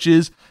top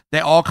coaches, they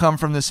all come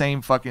from the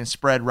same fucking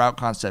spread route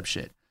concept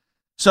shit.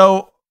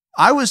 So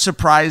I was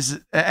surprised,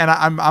 and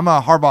I'm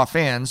a Harbaugh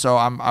fan, so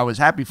I was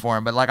happy for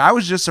him. But like, I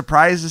was just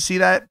surprised to see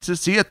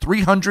a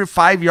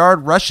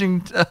 305-yard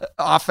rushing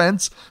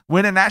offense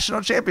win a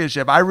national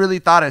championship. I really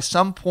thought at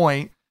some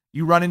point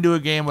you run into a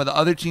game where the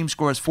other team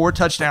scores 4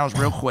 touchdowns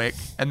real quick,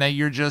 and then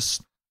you're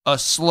just a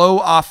slow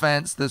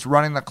offense that's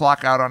running the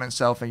clock out on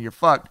itself, and you're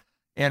fucked.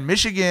 And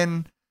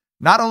Michigan,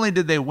 not only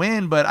did they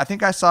win, but I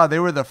think I saw they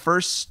were the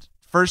first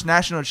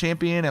national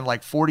champion in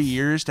like 40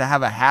 years to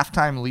have a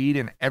halftime lead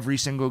in every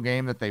single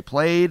game that they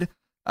played.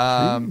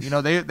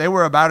 They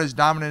were about as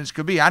dominant as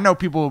could be. I know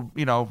people,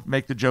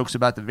 make the jokes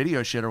about the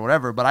video shit or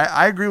whatever, but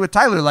I agree with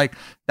Tyler. Like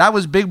that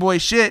was big boy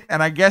shit.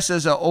 And I guess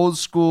as an old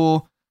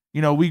school,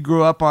 we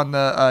grew up on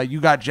the you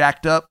got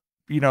jacked up,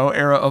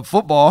 era of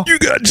football. You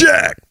got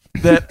jacked.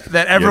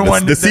 That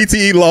everyone the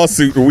CTE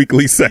lawsuit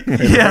weekly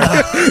segment. Yeah.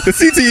 Right? The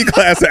CTE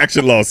class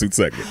action lawsuit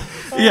segment.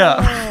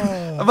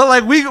 Yeah. But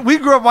like we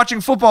grew up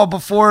watching football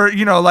before,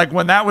 like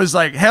when that was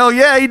like, hell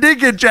yeah, he did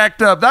get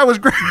jacked up. That was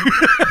great.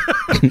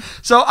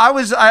 So I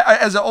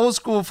as an old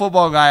school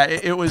football guy,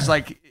 it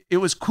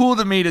was cool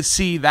to me to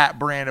see that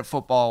brand of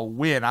football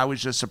win. I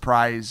was just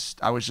surprised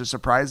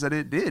that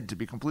it did, to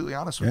be completely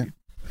honest with you.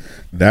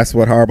 That's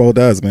what Harbaugh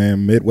does,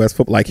 man. Midwest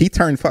football. Like he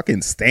turned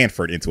fucking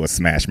Stanford into a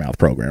smash mouth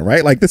program,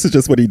 right? Like this is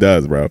just what he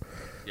does, bro.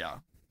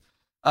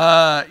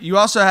 Yeah. You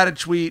also had a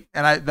tweet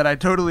that I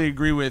totally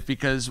agree with,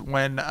 because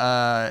when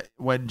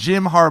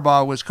Jim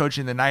Harbaugh was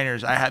coaching the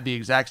Niners, I had the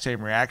exact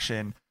same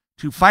reaction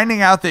to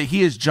finding out that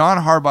he is John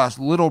Harbaugh's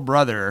little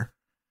brother.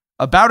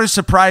 About as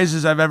surprised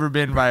as I've ever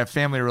been by a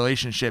family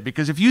relationship,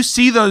 because if you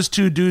see those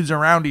two dudes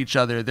around each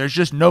other, there's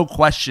just no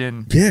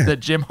question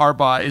that Jim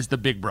Harbaugh is the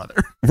big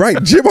brother. Right.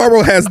 Jim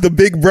Harbaugh has the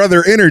big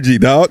brother energy,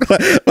 dog.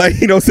 Like,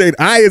 saying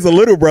I as a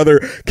little brother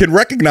can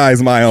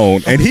recognize my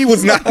own, and he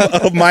was not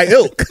of my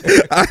ilk.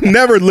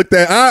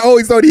 I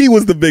always thought he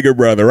was the bigger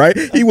brother, right?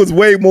 He was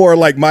way more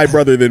like my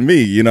brother than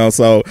me,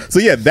 So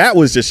yeah, that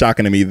was just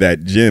shocking to me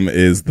that Jim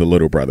is the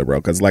little brother, bro.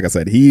 Because like I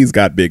said, he's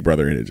got big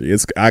brother energy.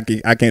 I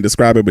can't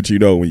describe it, but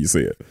when you see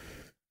it.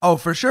 Oh,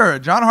 for sure.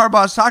 John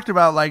Harbaugh's talked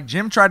about like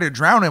Jim tried to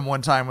drown him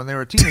one time when they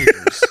were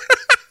teenagers.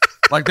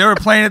 Like they were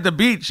playing at the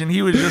beach and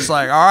he was just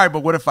like, all right,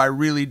 but what if I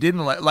really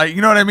didn't like,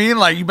 you know what I mean?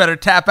 Like you better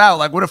tap out.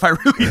 Like what if I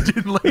really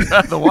didn't let you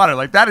out of the water?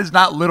 Like that is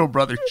not little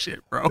brother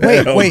shit, bro.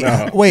 Wait.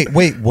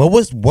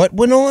 What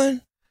went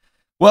on?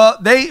 Well,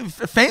 they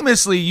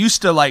famously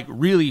used to like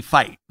really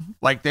fight.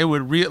 Like they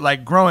would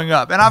like growing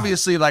up, and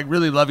obviously like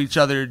really love each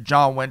other.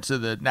 John went to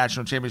the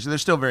national championship. They're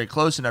still very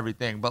close and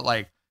everything, but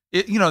like,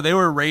 they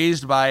were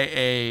raised by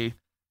a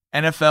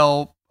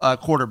NFL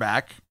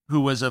quarterback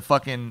who was a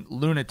fucking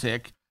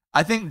lunatic.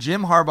 I think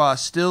Jim Harbaugh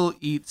still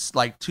eats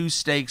like 2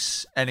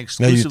 steaks and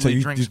exclusively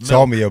drinks milk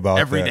told me about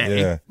every that,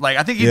 day. Yeah. Like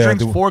I think he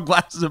drinks 4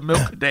 glasses of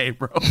milk a day,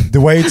 bro. The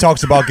way he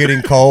talks about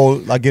getting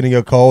cold, like getting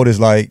a cold, is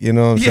like, you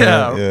know what I'm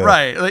saying? Yeah,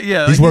 right. Like,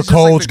 yeah, he's where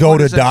colds go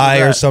to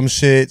die or some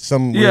shit,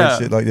 some weird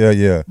shit. Like,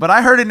 yeah. But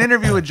I heard an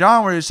interview with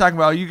John where he was talking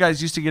about, you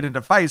guys used to get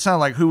into fights. It sounded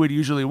like who would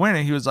usually win,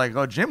 and he was like,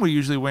 Jim would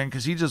usually win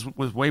because he just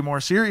was way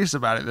more serious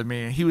about it than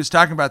me. And he was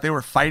talking about they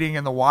were fighting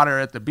in the water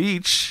at the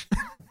beach.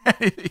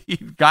 He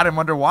got him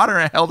underwater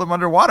and held him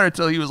underwater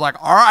until he was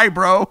like, all right,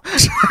 bro,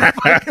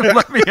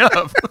 let me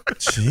up.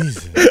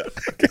 Jesus.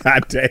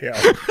 God damn.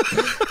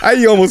 How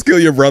you almost kill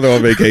your brother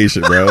on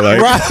vacation, bro? Like,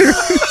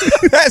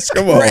 that's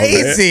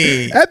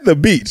crazy. At the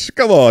beach.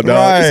 Come on,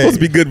 dog. It's supposed to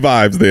be good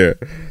vibes there.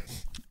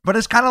 But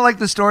it's kind of like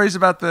the stories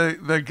about the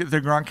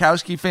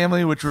Gronkowski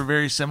family, which were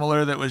very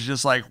similar. That was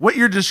just like, what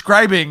you're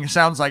describing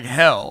sounds like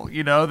hell,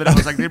 you know? That it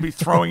was like they'd be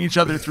throwing each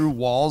other through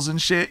walls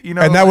and shit, you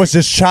know? And that was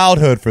just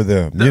childhood for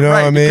them, you know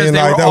what I mean? Because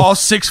they like, were all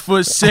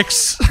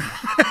 6'6"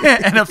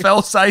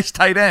 NFL-sized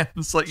tight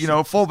ends, like, you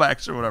know,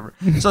 fullbacks or whatever.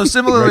 So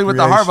similarly with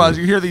the Harbaughs,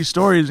 you hear these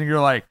stories and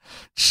you're like,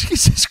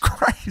 Jesus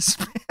Christ,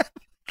 man.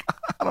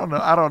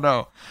 I don't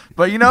know.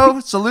 But, you know,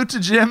 salute to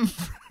Jim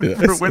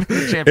for winning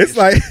the championship. It's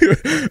like,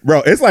 bro,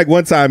 it's like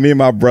one time me and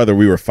my brother,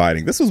 we were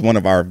fighting. This was one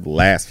of our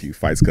last few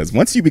fights because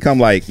once you become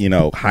like, you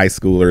know, high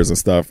schoolers and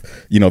stuff,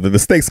 you know, the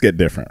stakes get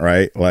different,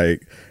 right?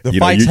 Like, the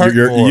fights hurt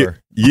more.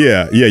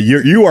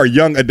 You are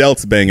young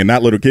adults banging,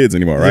 not little kids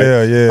anymore, right?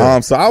 Yeah.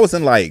 So I was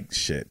in like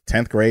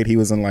 10th grade. He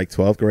was in like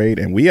 12th grade,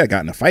 and we had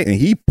gotten a fight, and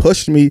he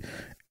pushed me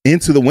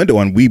into the window,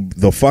 and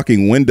the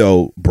fucking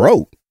window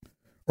broke.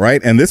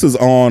 Right. And this is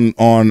on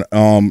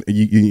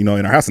you know,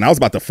 in our house. And I was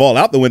about to fall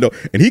out the window.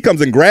 And he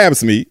comes and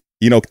grabs me,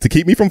 you know, to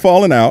keep me from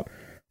falling out.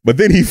 But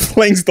then he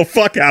flings the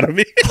fuck out of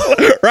me.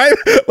 Right.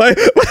 Like,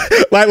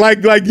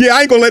 yeah,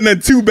 I ain't gonna let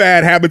nothing too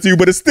bad happen to you,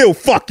 but it's still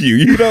fuck you.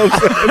 You know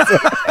what I'm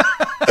saying?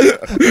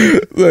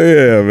 So,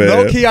 yeah, man.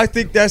 Low key, I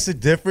think that's the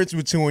difference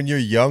between when you're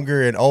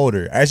younger and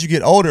older. As you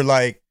get older,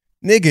 like,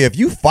 nigga, if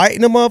you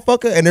fighting a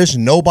motherfucker and there's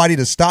nobody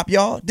to stop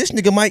y'all, this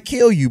nigga might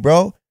kill you,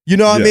 bro. You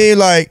know what I mean?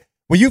 Like,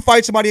 when you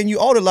fight somebody and you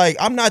older, like,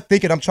 I'm not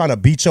thinking I'm trying to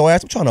beat your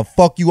ass. I'm trying to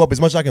fuck you up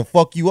as much as I can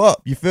fuck you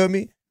up. You feel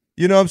me?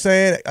 You know what I'm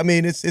saying? I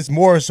mean, it's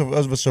more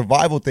of a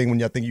survival thing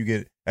when I think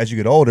as you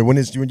get older. When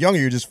you're younger,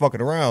 you're just fucking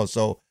around.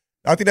 So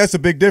I think that's a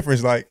big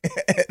difference. Like,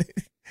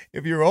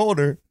 if you're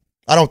older,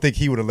 I don't think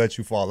he would have let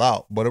you fall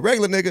out. But a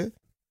regular nigga,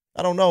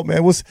 I don't know,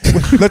 man.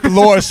 Let the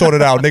Lord sort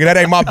it out, nigga. That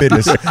ain't my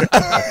business.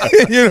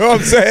 You know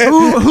what I'm saying?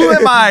 Who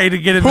am I to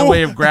get in the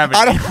way of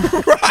gravity?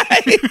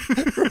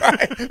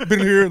 Right. Been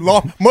here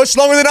much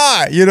longer than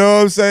I. You know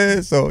what I'm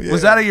saying? So yeah.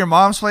 Was that at your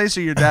mom's place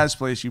or your dad's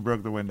place? You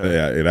broke the window.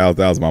 Yeah,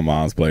 that was my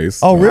mom's place.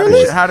 Oh,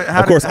 really?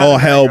 Of course, all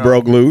hell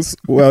broke loose.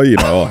 Well, you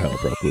know, all hell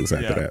broke loose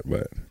after that.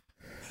 But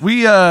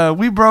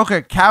we broke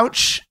a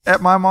couch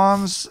at my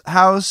mom's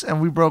house,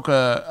 and we broke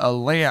a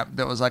lamp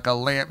that was like a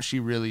lamp she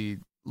really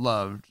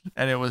loved,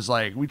 and it was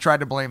like we tried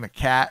to blame the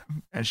cat,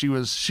 and she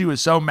was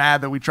so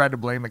mad that we tried to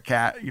blame the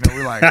cat. You know,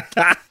 we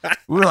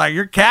were like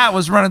your cat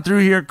was running through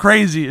here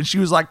crazy, and she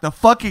was like, the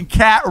fucking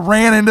cat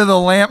ran into the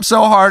lamp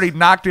so hard he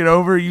knocked it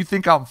over. You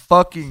think I'm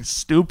fucking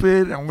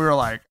stupid? And we were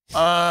like,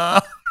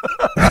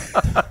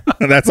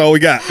 That's all we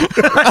got.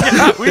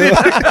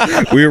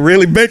 We were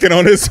really banking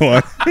on this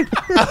one.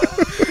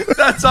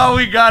 That's all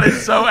we got.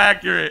 It's so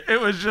accurate.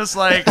 It was just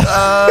like,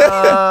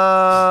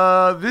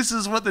 this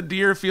is what the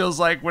deer feels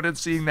like when it's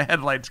seeing the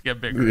headlights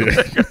get bigger.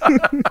 Yeah.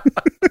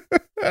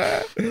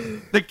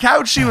 The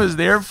couch she was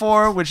there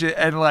for,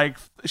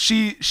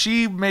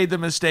 she made the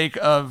mistake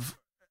of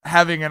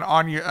having an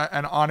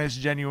honest,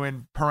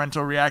 genuine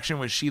parental reaction,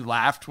 was she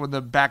laughed when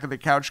the back of the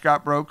couch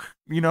got broke.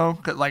 You know,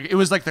 like it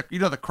was like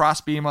the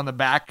cross beam on the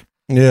back.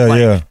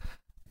 Yeah.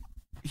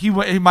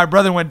 My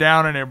brother went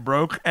down and it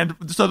broke, and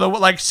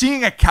so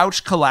seeing a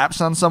couch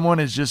collapse on someone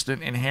is just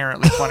an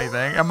inherently funny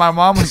thing. And my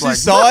mom was like,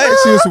 she saw it.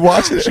 She was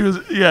watching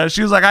it.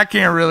 She was like, I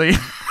can't really.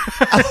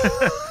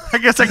 I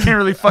guess I can't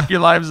really fuck your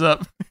lives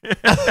up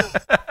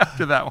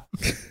after that one.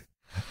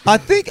 I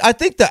think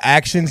the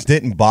actions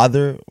didn't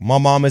bother my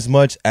mom as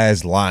much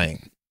as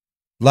lying.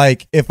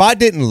 Like, if I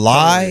didn't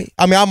lie,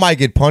 I mean, I might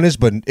get punished,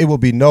 but it would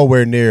be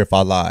nowhere near if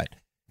I lied.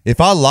 If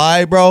I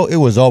lied, bro, it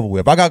was over with.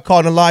 If I got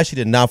caught in a lie, she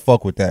did not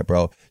fuck with that,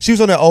 bro. She was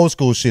on that old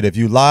school shit. If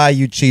you lie,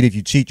 you cheat. If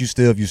you cheat, you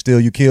steal. If you steal,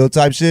 you kill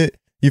type shit.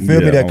 You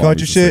feel me? That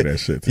country shit.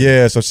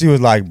 Yeah, so she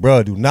was like,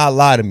 bro, do not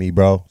lie to me,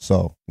 bro.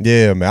 So,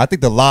 yeah, man. I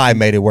think the lie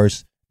made it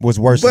worse. Was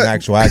worse than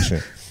actual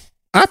action.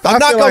 I'm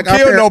not gonna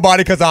kill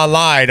nobody because I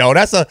lied, though.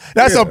 That's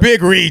a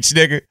big reach,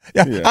 nigga.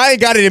 Yeah. I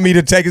ain't got it in me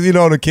to take it,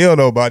 to kill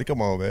nobody.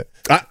 Come on, man.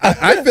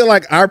 I feel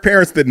like our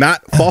parents did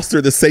not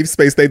foster the safe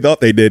space they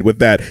thought they did with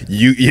that.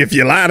 If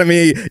you lie to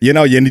me,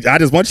 I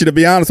just want you to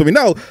be honest with me.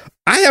 No,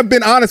 I have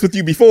been honest with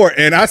you before,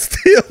 and I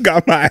still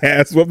got my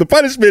ass whooped. The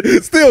punishment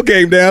still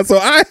came down, so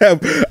I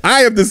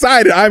have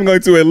decided I'm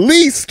going to at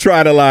least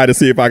try to lie to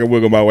see if I can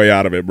wiggle my way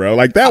out of it, bro.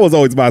 Like, that was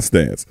always my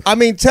stance. I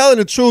mean, telling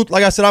the truth,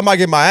 like I said, I might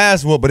get my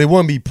ass whooped, but it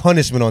wouldn't be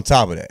punishment on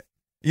top of that.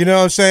 You know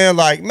what I'm saying?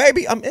 Like,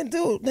 maybe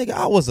nigga,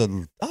 I was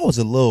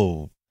a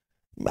little.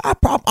 I'm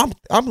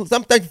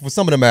thankful for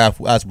some of them ass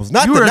whoopings.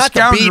 Not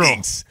the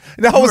beatings.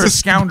 That was a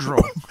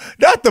scoundrel.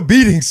 Not the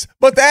beatings,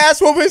 but the ass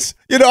whoopings.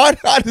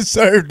 I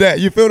deserved that.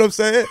 You feel what I'm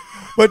saying?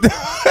 But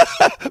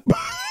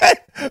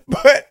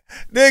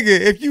nigga,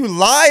 if you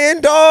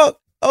lying, dog,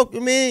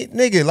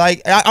 nigga,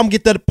 like I'm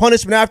get the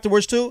punishment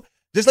afterwards too.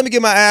 Just let me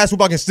get my ass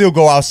whooped. I can still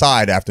go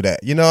outside after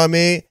that. You know what I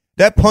mean?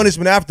 That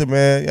punishment after,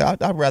 man. Yeah,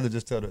 I'd rather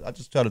just tell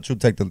the truth.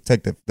 Take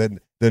the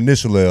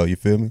initial L. You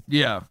feel me?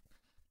 Yeah.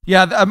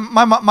 Yeah,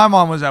 my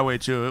mom was that way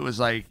too. It was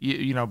like,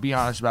 be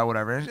honest about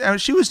whatever. And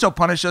she would still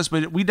punish us,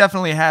 but we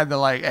definitely had the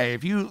hey,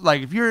 if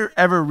you're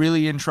ever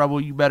really in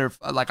trouble, you better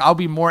I'll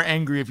be more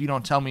angry if you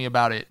don't tell me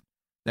about it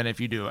than if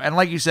you do. And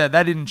like you said,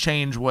 that didn't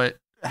change what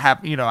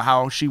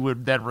how she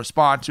would then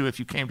respond to if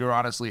you came to her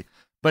honestly.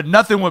 But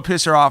nothing would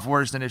piss her off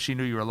worse than if she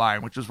knew you were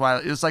lying, which is why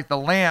it's like the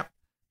lamp.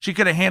 She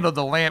could have handled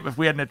the lamp if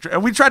we hadn't.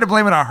 And we tried to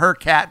blame it on her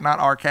cat, not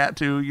our cat,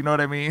 too. You know what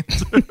I mean?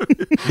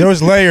 There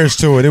was layers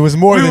to it. It was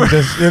more than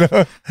just,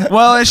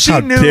 Well, and she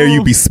knew. How dare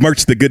you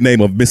besmirch the good name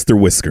of Mr.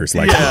 Whiskers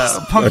like this?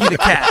 Punky the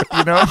cat,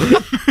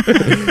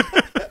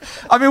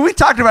 I mean, we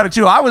talked about it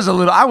too. I was a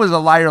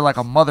liar like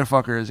a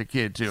motherfucker as a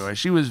kid too. And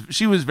she was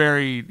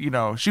very,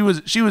 she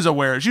was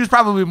aware. She was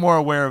probably more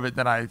aware of it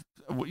than I,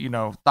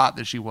 thought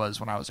that she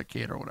was when I was a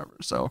kid or whatever.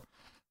 So.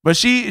 But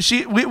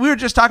we were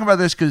just talking about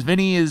this because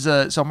Vinny is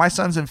so my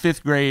son's in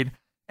 5th grade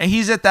and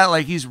he's at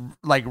that he's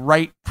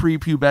right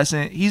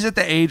prepubescent. He's at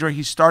the age where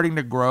he's starting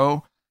to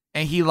grow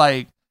and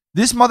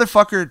this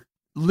motherfucker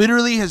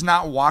literally has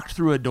not walked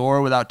through a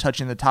door without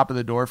touching the top of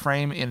the door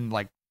frame in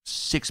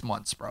 6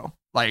 months, bro.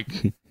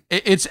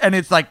 It's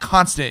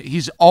constant.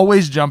 He's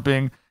always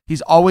jumping.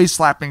 He's always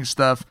slapping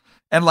stuff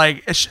and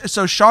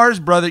so Shar's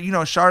brother.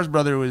 Shar's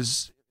brother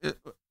was.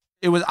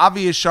 It was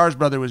obvious Shar's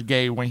brother was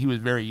gay when he was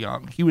very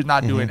young. He was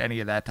not doing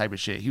any of that type of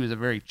shit. He was a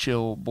very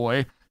chill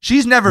boy.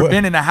 She's never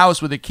been in a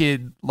house with a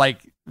kid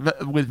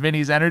with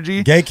Vinny's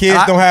energy. Gay kids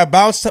don't have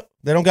bounce.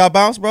 They don't got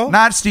bounce, bro.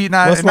 Not Steve.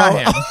 Not him.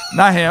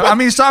 Not him. I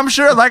mean, so I'm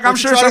sure. I'm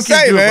sure some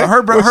kids do. But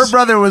her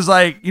brother was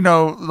well,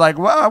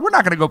 we're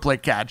not gonna go play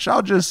catch.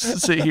 I'll just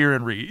sit here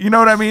and read. You know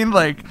what I mean?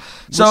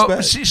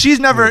 So she's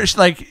never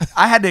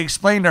I had to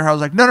explain to her. I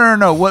was like,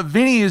 no. What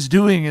Vinny is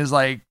doing is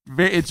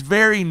it's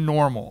very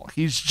normal.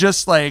 He's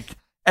just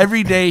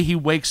every day he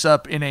wakes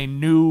up in a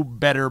new,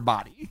 better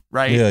body,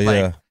 right?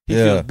 Yeah, He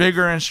feels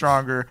bigger and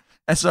stronger.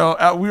 And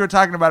so we were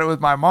talking about it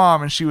with my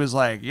mom, and she was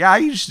like, "Yeah,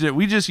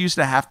 we just used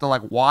to have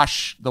to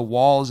wash the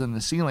walls and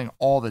the ceiling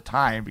all the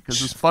time because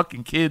those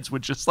fucking kids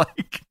would just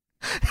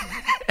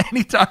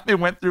anytime they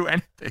went through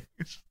anything."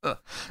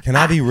 Can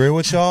I be real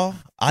with y'all?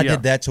 I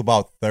did that to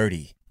about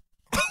 30.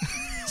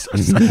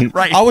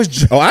 Right. I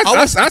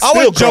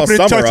still call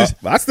summer up.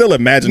 I still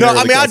imagine. No,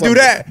 I mean I do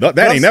that. That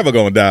ain't never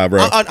gonna die,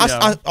 bro.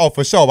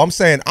 For sure. I'm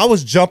saying I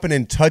was jumping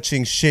and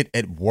touching shit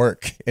at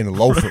work in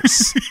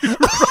loafers.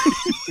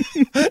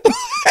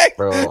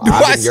 Bro,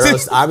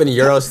 I've been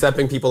Euro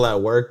stepping people at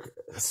work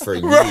for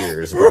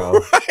years, bro.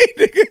 Right,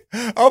 nigga.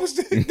 I was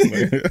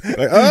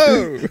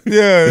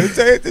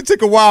it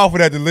took a while for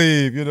that to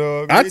leave.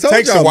 It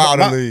takes a while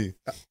to leave.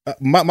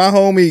 My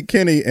homie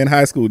Kenny in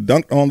high school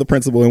dunked on the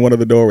principal in one of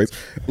the doorways.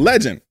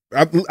 Legend.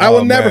 I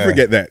will never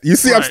forget that. You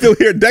see, I'm still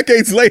here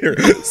decades later,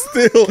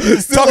 still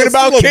talking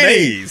about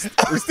Kenny.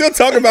 We're still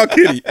talking about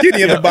Kenny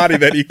and the body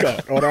that he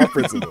caught on our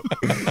principal.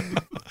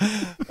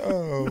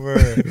 Oh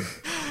man,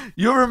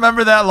 you'll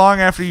remember that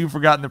long after you've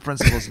forgotten the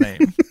principal's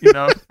name.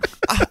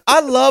 I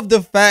love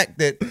the fact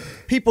that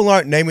people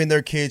aren't naming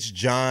their kids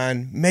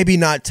John, maybe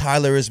not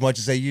Tyler as much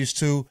as they used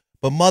to,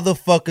 but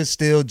motherfuckers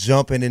still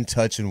jumping and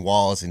touching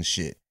walls and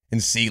shit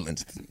and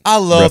ceilings. I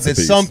love that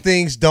some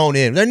things don't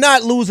end. They're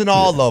not losing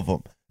all of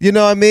them. You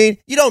know what I mean?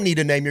 You don't need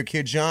to name your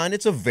kid John.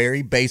 It's a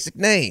very basic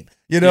name.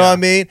 You know what I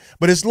mean?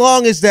 But as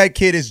long as that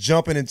kid is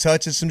jumping and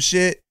touching some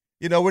shit,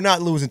 we're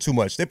not losing too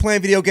much. They're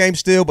playing video games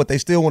still, but they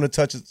still want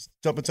to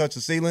jump and touch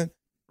the ceiling.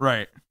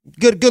 Right.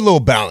 Good little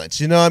balance.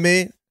 You know what I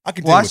mean?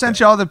 I sent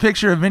y'all the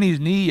picture of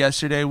Vinny's knee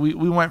yesterday. We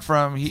went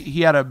from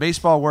he had a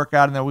baseball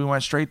workout, and then we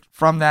went straight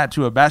from that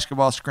to a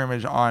basketball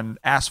scrimmage on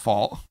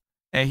asphalt.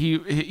 And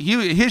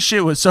his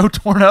shit was so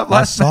torn up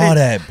last night. I saw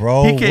that,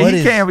 bro.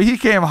 He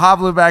came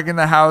hobbling back in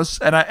the house,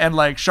 and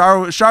Char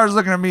was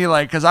looking at me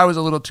because I was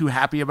a little too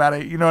happy about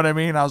it. You know what I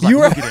mean? I was like,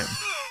 look at him.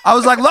 I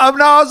was like,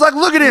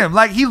 look at him.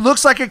 He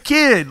looks like a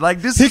kid.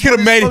 He could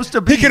have made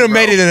it. He could have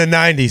made it in the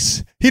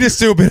 90s. He'd have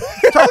still been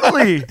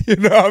totally. You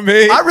know what I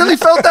mean? I really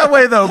felt that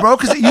way though, bro.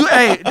 Because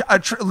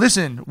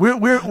listen,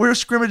 we're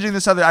scrimmaging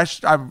this other.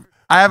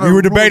 We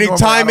were debating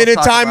time in and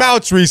time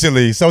outs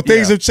recently, so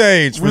things have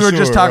changed. We were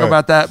just talking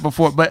about that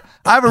before, but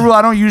I have a rule.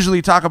 I don't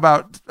usually talk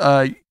about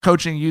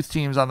coaching youth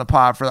teams on the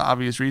pod for the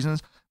obvious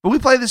reasons, but we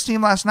played this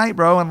team last night,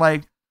 bro,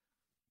 and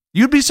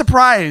you'd be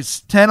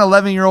surprised, 10,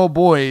 11-year-old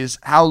boys,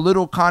 how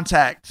little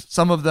contact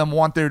some of them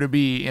want there to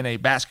be in a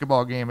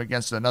basketball game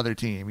against another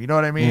team. You know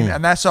what I mean?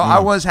 And that's so I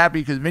was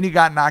happy because Vinny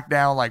got knocked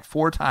down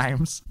 4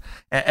 times,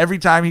 and every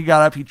time he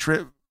got up, he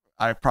tripped.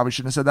 I probably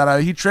shouldn't have said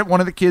that. He tripped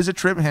one of the kids that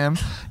tripped him.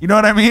 You know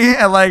what I mean?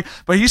 And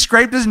but he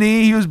scraped his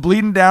knee. He was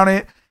bleeding down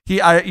it. He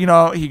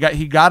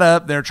got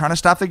up. They're trying to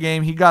stop the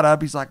game. He got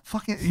up. He's like,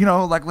 fucking,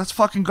 let's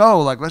fucking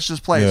go. Let's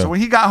just play. Yeah. So when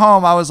he got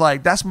home, I was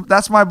like,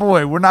 that's my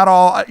boy. We're not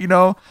all,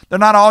 they're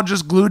not all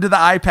just glued to the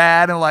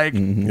iPad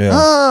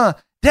and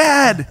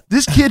Dad,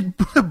 this kid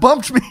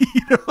bumped me.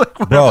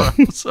 Bro,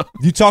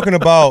 you talking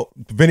about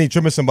Vinny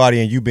tripping somebody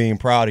and you being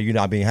proud or you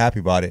not being happy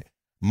about it.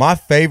 My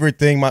favorite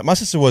thing, my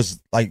sister was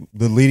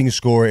the leading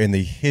scorer in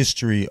the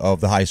history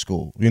of the high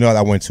school. That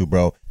I went to,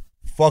 bro.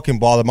 Fucking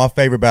baller. My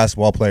favorite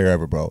basketball player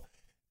ever, bro.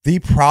 The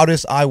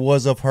proudest I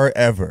was of her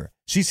ever.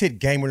 She's hit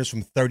game winners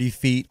from 30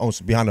 feet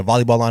behind the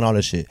volleyball line, all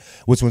that shit.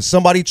 Was when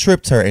somebody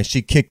tripped her and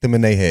she kicked them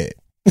in their head.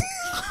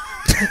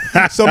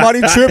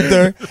 Somebody tripped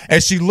her,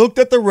 and she looked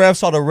at the ref,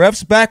 saw the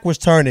ref's back was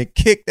turned, and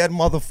kicked that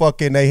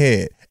motherfucker in their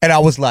head. And I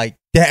was like,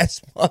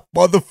 that's my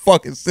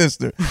motherfucking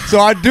sister. So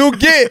I do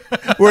get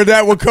where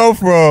that would come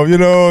from. You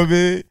know what I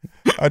mean?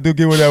 I do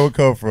get where that would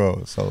come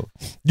from. So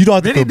you don't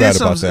have to feel bad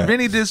about that.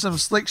 Vinny did some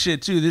slick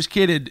shit too. This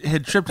kid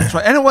had tripped and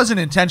twice, and it wasn't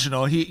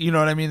intentional. You know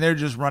what I mean? They're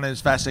just running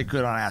as fast as they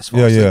could on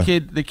asphalt. Yeah, So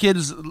the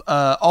kid's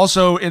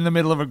also in the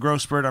middle of a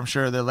growth spurt. I'm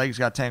sure their legs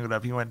got tangled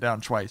up. He went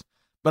down twice.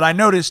 But I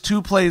noticed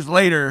 2 plays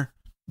later,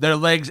 their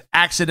legs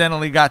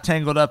accidentally got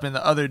tangled up in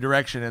the other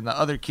direction, and the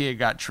other kid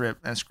got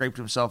tripped and scraped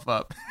himself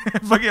up.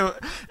 At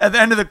the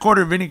end of the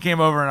quarter, Vinny came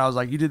over, and I was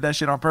like, "You did that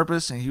shit on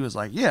purpose?" And he was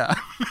like, "Yeah."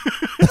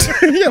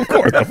 Yeah, of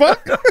course. The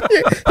fuck?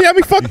 He had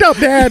me fucked up,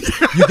 Dad.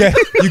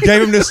 You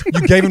gave him this.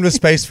 You gave him the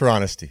space for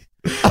honesty.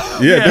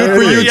 Yeah, good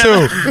for you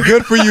too.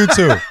 Good for you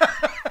too.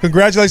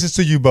 Congratulations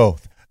to you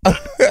both. All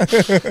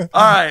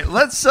right,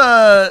 let's.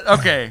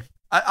 Okay.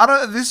 I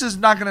don't. This is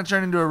not going to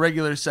turn into a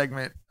regular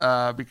segment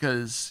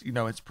because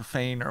it's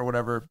profane or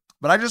whatever.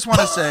 But I just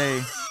want to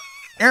say,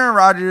 Aaron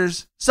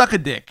Rodgers, suck a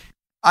dick.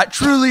 I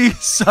truly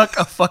suck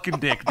a fucking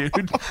dick,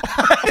 dude.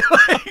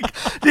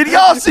 Did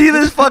y'all see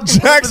this fucking?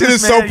 Jackson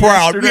is so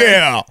proud. Yesterday?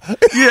 Yeah.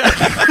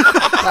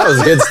 That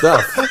was good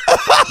stuff.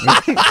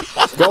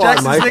 Go Jackson's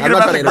on, Mike. thinking I'm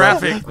not about the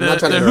graphic.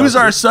 The who's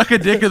our suck a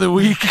dick of the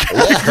week?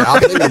 Yeah, I'll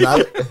think about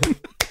it.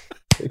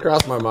 It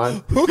crossed my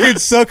mind. Who can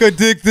suck a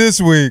dick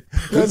this week?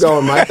 Keep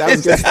going, Mike. That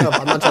was good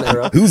stuff. I'm not trying to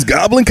interrupt. Who's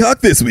gobbling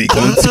cock this week?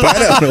 Let's find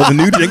out on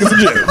the new Jenkins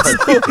and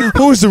Jonez.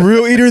 Who's the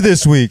real eater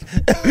this week?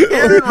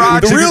 Aaron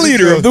Rodgers, the real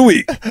eater of the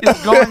week,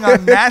 is going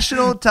on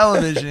national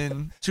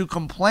television to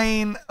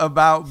complain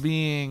about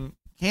being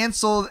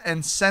canceled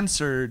and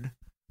censored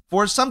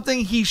for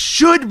something he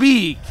should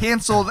be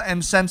canceled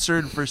and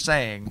censored for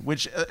saying,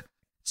 which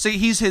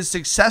he's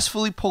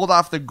successfully pulled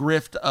off the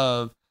grift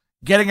of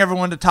getting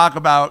everyone to talk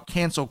about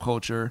cancel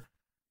culture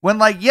when,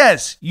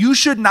 yes, you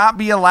should not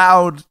be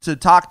allowed to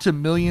talk to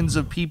millions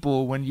of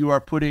people when you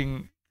are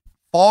putting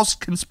false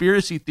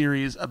conspiracy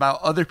theories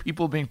about other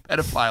people being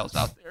pedophiles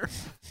out there.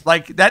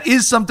 That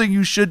is something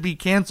you should be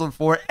canceled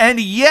for.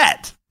 And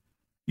yet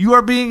you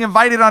are being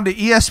invited onto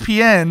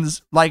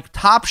ESPN's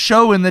top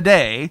show in the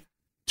day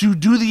to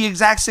do the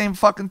exact same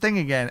fucking thing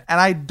again.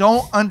 And I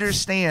don't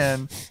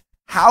understand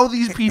how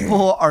these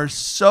people are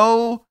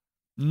so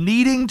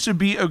needing to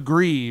be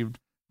aggrieved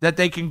that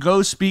they can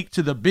go speak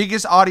to the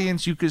biggest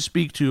audience you could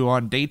speak to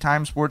on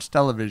daytime sports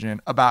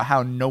television about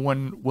how no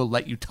one will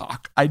let you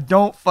talk. I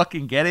don't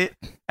fucking get it,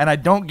 and I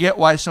don't get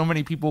why so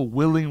many people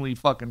willingly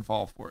fucking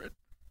fall for it.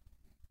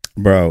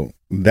 Bro,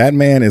 that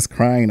man is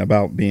crying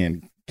about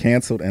being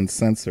canceled and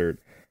censored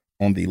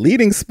on the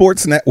leading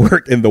sports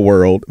network in the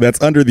world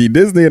that's under the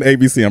Disney and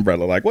ABC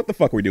umbrella. What the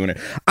fuck are we doing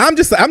here? I'm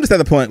just at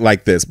the point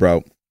like this,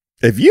 bro.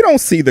 If you don't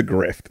see the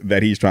grift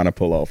that he's trying to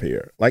pull off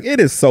here, it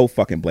is so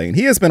fucking blatant.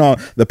 He has been on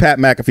the Pat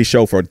McAfee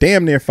show for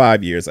damn near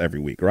 5 years every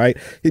week, right?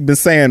 He's been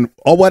saying,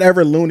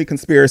 whatever loony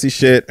conspiracy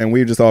shit, and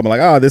we've just all been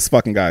like, this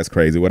fucking guy's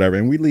crazy, whatever,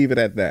 and we leave it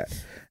at that.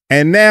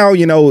 And now,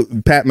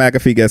 Pat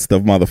McAfee gets the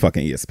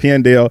motherfucking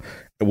ESPN deal,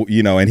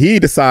 and he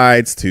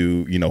decides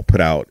to,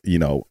 put out,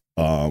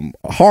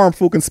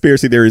 harmful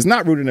conspiracy theories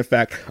not rooted in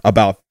fact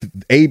about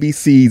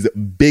ABC's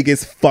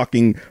biggest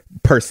fucking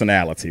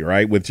personality,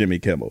 right, with Jimmy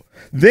Kimmel.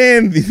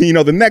 Then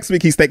the next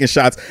week he's taking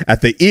shots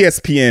at the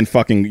ESPN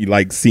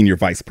fucking senior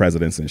vice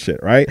presidents and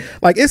shit, right?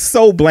 It's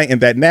so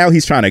blatant that now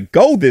he's trying to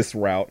go this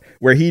route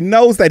where he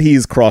knows that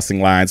he's crossing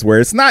lines, where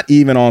it's not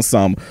even on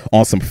some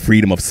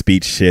freedom of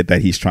speech shit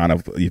that he's trying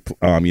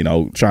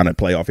to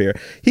play off here.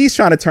 He's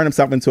trying to turn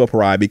himself into a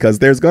pariah because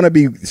there's gonna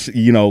be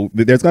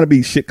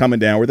shit coming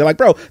down where they're like,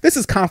 bro, this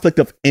is conflict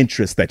of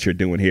interest that you're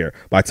doing here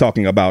by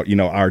talking about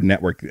our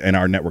network and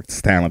our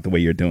network's talent the way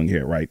you're doing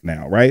here right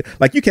now, right?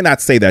 You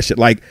cannot say that shit.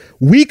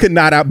 We could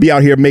not be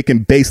out here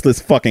making baseless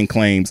fucking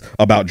claims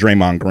about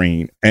Draymond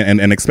Green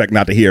and expect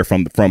not to hear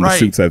from the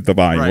suits at the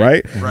volume,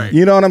 right?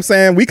 You know what I'm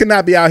saying? We could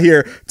not be out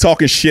here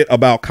talking shit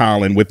about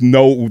Colin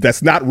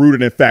that's not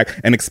rooted in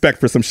fact and expect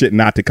for some shit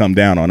not to come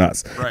down on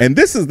us. Right. And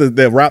this is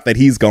the route that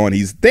he's going.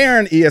 He's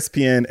daring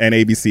ESPN and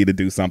ABC to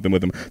do something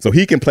with him so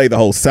he can play the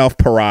whole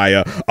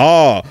self-pariah.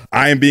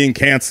 I am being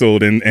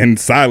canceled and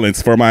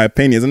silenced for my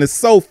opinions. And it's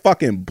so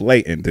fucking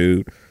blatant,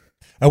 dude.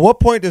 At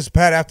what point does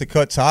Pat have to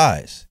cut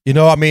ties?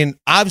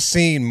 I've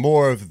seen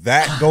more of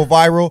that go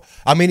viral.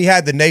 He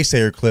had the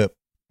naysayer clip.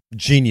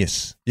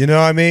 Genius. You know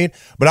what I mean?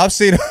 But I've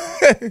seen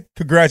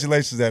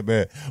congratulations, that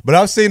man. But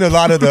I've seen a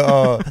lot of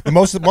the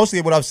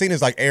mostly what I've seen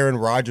is Aaron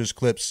Rodgers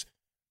clips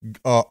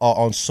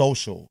on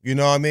social. You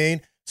know what I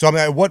mean? So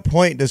at what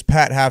point does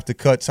Pat have to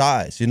cut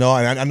ties? And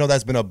I know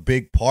that's been a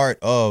big part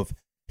of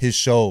his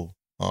show.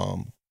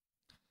 I'm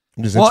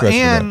just interested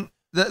in that.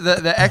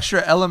 The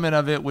extra element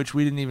of it, which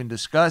we didn't even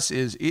discuss,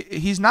 is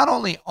he's not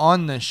only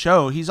on the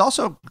show, he's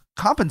also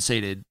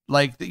compensated.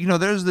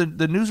 There's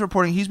the news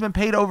reporting. He's been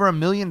paid over $1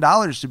 million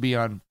to be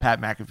on Pat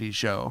McAfee's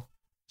show.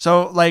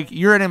 So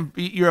you're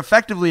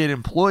effectively an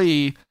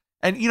employee.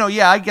 And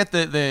I get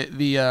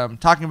the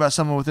talking about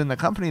someone within the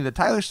company that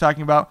Tyler's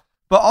talking about,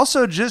 but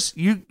also just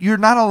you're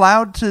not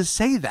allowed to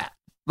say that.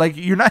 Like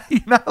you're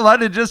not allowed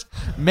to just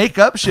make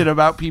up shit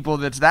about people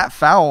that's that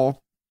foul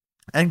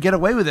and get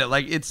away with it.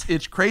 Like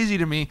it's crazy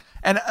to me.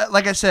 And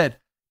like I said,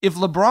 if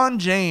LeBron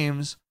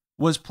James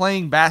was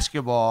playing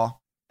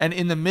basketball and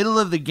in the middle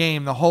of the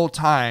game the whole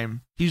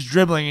time he's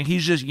dribbling and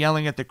he's just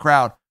yelling at the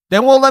crowd, they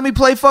won't let me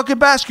play fucking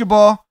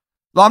basketball.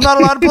 I'm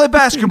not allowed to play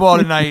basketball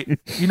tonight.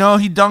 You know,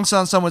 he dunks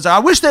on someone's. I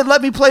wish they'd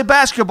let me play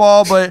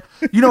basketball, but,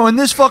 you know, in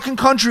this fucking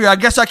country, I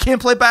guess I can't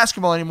play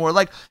basketball anymore.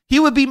 Like, he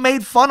would be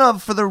made fun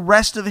of for the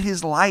rest of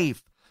his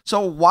life.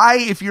 So why,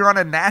 if you're on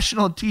a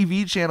national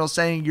TV channel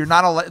saying you're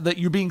not that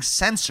you're being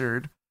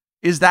censored,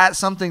 is that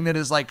something that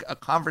is like a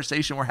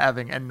conversation we're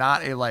having and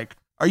not a like,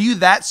 are you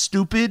that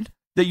stupid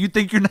that you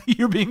think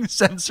you're being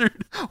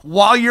censored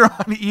while you're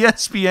on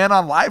ESPN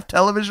on live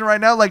television right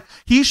now? Like,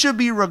 he should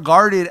be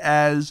regarded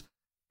as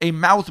a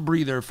mouth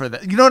breather for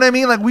that. You know what I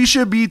mean? Like, we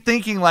should be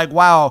thinking like,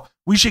 wow,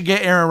 we should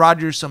get Aaron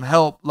Rodgers some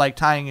help, like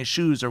tying his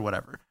shoes or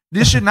whatever.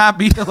 This should not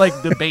be like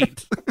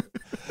debate.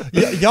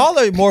 Y'all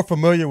are more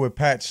familiar with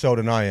Pat's show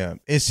than I am.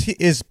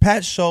 Is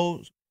Pat's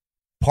show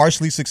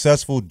partially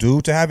successful due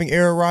to having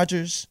Aaron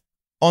Rodgers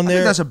on there? I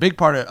think that's a big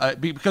part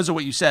of because of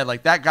what you said.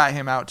 Like, that got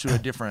him out to a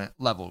different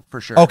level for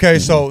sure. Okay,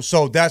 so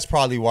that's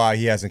probably why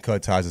he hasn't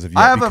cut ties as of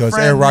yet, because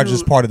Aaron Rodgers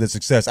is part of the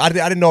success. I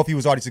didn't know if he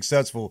was already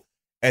successful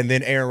and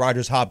then Aaron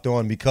Rodgers hopped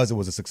on because it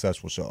was a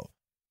successful show.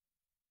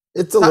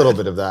 It's a little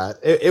bit of that.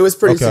 It was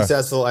pretty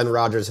successful, and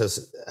Rodgers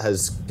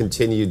has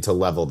continued to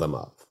level them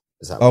up.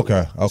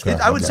 Okay.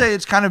 I would say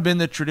it's kind of been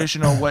the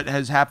traditional what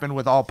has happened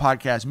with all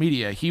podcast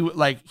media. He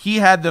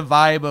had the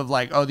vibe of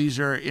like, oh, these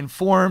are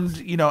informed,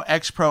 you know,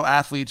 ex-pro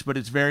athletes, but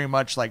it's very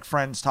much like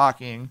friends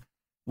talking,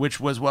 which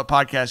was what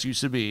podcasts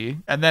used to be.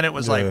 And then it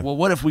was like, well,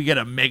 what if we get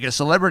a mega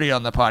celebrity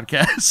on the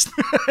podcast?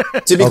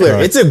 To be clear,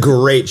 it's a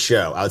great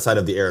show outside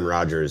of the Aaron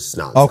Rodgers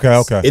nonsense.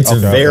 Okay. It's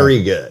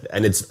very good,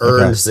 and it's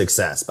earned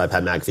success by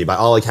Pat McAfee. By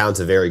all accounts,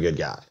 a very good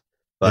guy.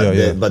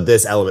 But but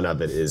this element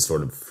of it is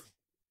sort of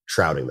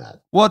shrouding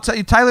that. Well,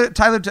 Tyler.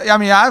 I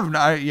mean, I'm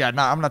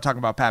not talking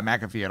about Pat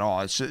McAfee at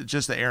all. It's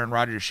just the Aaron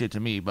Rodgers shit to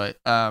me. But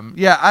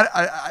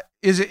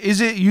is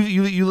it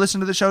you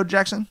listen to the show,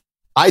 Jackson?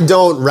 I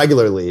don't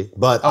regularly,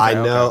 but I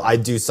know I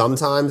do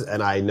sometimes,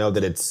 and I know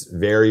that it's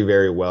very,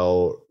 very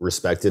well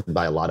respected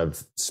by a lot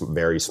of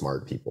very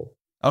smart people.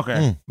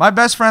 Okay, my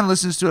best friend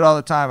listens to it all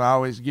the time. I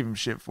always give him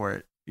shit for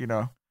it. You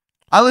know,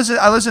 I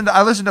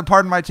listen to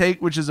Pardon My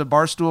Take, which is a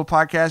Barstool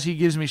podcast. He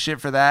gives me shit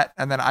for that,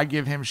 and then I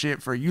give him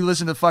shit for you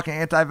listen to fucking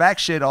anti-vax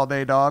shit all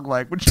day, dog.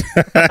 Like, which.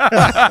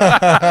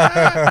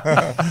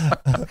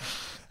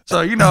 So,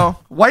 you know,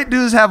 white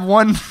dudes have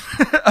one.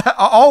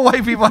 All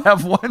white people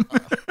have one.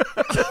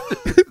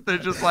 They're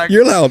just like,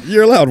 you're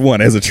allowed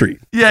one as a treat.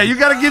 Yeah, you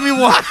got to give me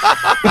one.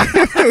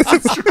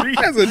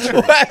 As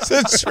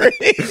a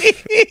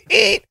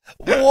treat.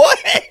 What?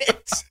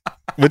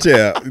 But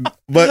yeah,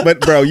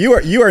 but bro,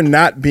 you are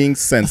not being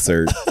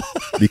censored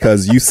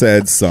because you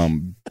said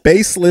some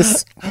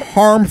baseless,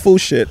 harmful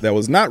shit that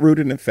was not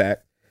rooted in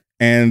fact.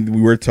 And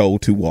we were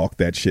told to walk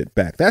that shit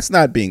back. That's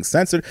not being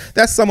censored.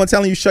 That's someone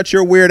telling you shut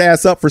your weird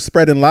ass up for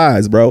spreading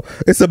lies, bro.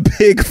 It's a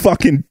big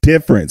fucking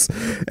difference.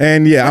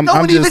 And yeah, no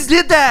one even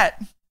did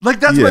that. Like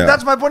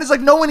that's my point. It's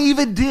like no one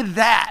even did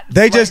that.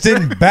 They just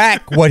didn't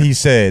back what he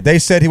said. They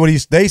said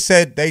they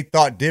said they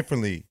thought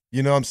differently.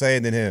 You know what I'm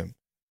saying, than him.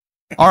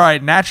 All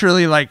right,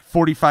 naturally, like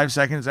 45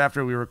 seconds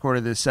after we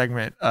recorded this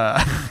segment,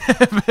 Pat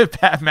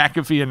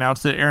McAfee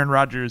announced that Aaron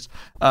Rodgers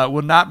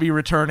will not be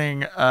returning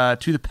to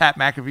the Pat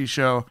McAfee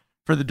show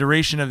for the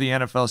duration of the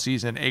NFL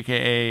season,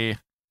 aka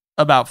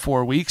about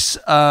 4 weeks.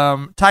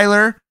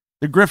 Tyler,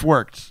 the grift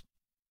worked.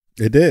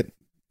 It did.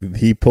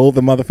 He pulled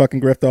the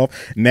motherfucking grift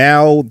off.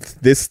 Now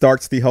this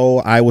starts the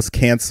whole I was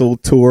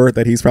canceled tour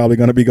that he's probably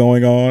going to be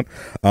going on.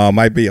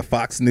 Might be a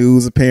Fox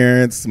News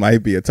appearance,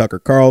 might be a Tucker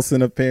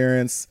Carlson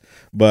appearance,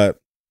 but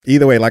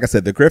either way, like I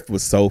said, the grift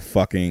was so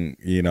fucking,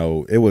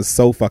 it was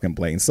so fucking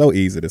blatant, so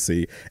easy to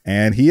see,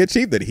 and he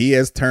achieved it. He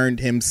has turned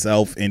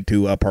himself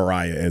into a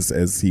pariah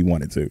as he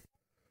wanted to.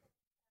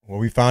 Well,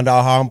 we found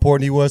out how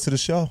important he was to the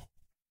show.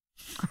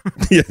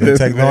 It didn't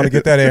take long to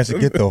get that answer.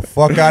 Get the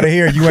fuck out of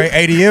here. You ain't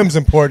ADM's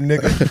important,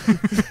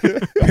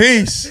 nigga.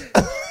 Peace.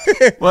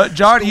 Well,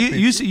 John,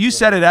 you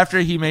said it after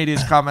he made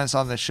his comments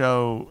on the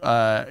show,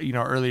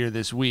 earlier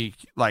this week.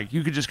 Like,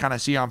 you could just kind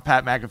of see on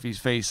Pat McAfee's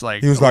face,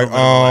 like, he was like,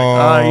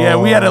 yeah,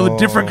 we had a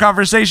different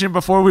conversation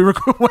before we went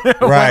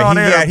on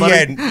air.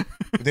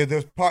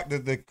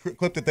 The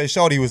clip that they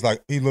showed, he was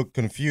like, he looked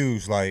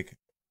confused, like,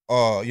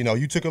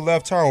 you took a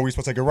left turn when we were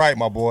supposed to take a right,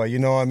 my boy. You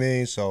know what I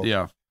mean? So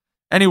yeah.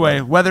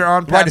 Anyway, whether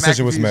on Pat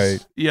decision was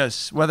made.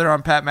 Yes, whether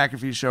on Pat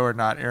McAfee's show or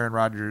not, Aaron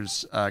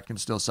Rodgers can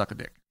still suck a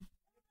dick.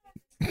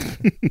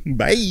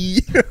 Bye.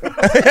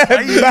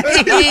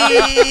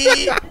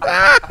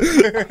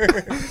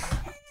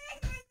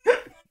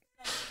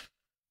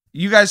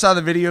 You guys saw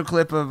the video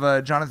clip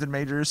of Jonathan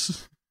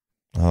Majors?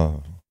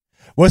 Oh,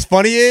 what's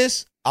funny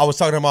is I was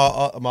talking to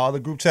my other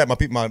group chat,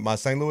 my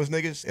St. Louis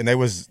niggas, and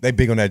they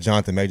big on that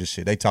Jonathan Majors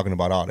shit. They talking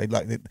about all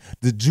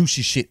the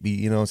juicy shit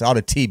be, all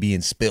the tea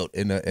being spilt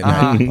in that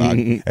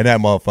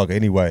motherfucker.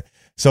 Anyway,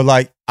 so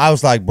like I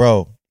was like,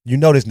 bro,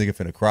 this nigga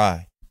finna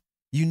cry.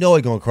 He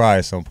gonna cry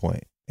at some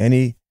point, and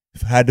he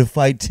had to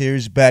fight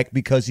tears back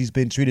because he's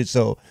been treated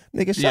so.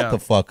 Nigga, shut the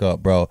fuck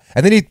up, bro.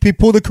 And then he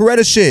pulled the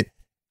Coretta shit.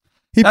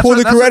 That's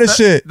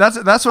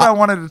what I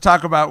wanted to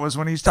talk about was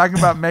when he's talking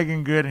about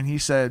Megan Good and he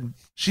said,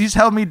 she's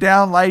held me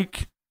down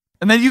like,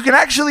 and then you can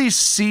actually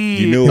see.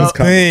 You knew it was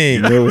coming.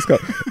 You knew it was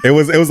coming. It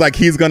was like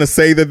he's going to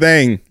say the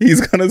thing.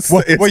 He's going to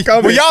say it's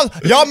coming. Well,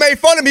 y'all made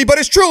fun of me, but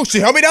it's true. She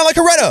held me down like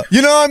Coretta.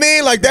 You know what I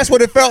mean? Like, that's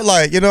what it felt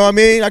like. You know what I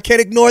mean? I can't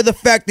ignore the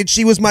fact that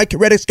she was my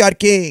Coretta Scott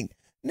King.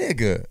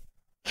 Nigga.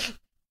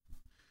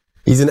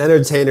 He's an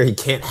entertainer. He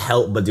can't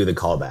help but do the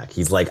callback.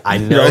 He's like, I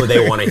know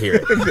they want to hear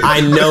it.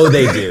 I know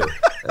they do.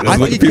 I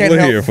think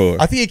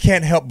he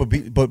can't help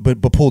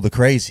but pull the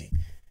crazy.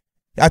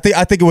 I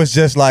think it was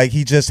just like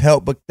he just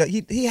helped, but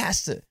he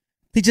has to.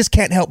 He just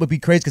can't help but be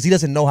crazy because he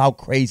doesn't know how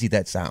crazy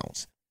that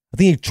sounds. I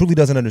think he truly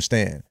doesn't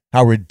understand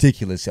how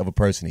ridiculous of a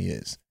person he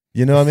is.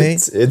 You know what I mean?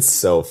 It's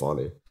so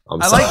funny.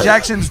 I like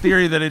Jackson's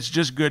theory that it's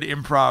just good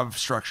improv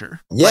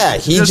structure. Yeah,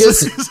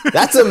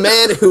 that's a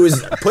man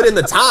who's put in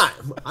the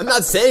time. I'm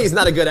not saying he's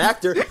not a good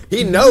actor.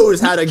 He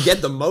knows how to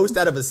get the most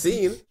out of a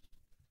scene.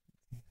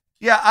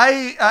 Yeah,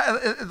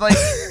 I like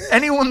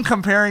anyone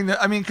comparing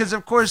because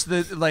of course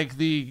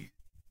the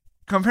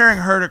comparing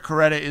her to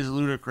Coretta is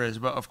ludicrous,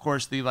 but of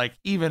course the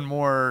even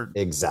more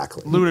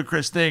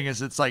ludicrous thing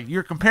is it's like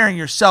you're comparing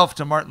yourself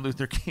to Martin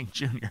Luther King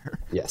Jr.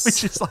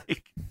 Yes.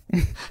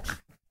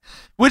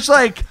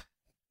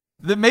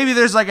 Maybe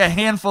there's a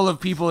handful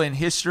of people in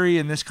history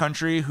in this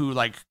country who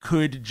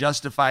could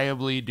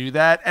justifiably do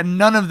that, and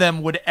none of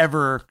them would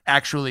ever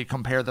actually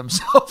compare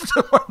themselves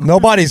to Martin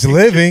Nobody's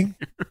living.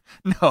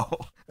 No.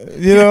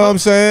 You know what I'm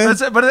saying?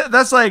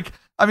 That's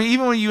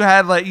even when you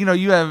had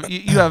you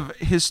have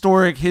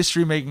historic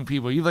history making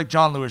people. You have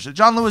John Lewis.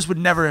 John Lewis would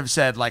never have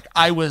said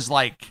I was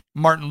like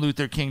Martin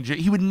Luther King.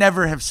 He would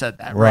never have said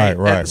that. Right.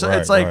 It's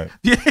the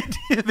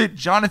idea that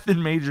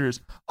Jonathan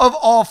Majors of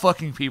all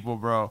fucking people,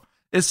 bro.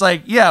 It's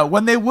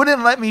when they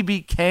wouldn't let me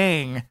be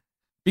king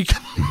because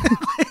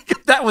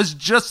that was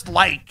just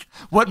like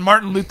what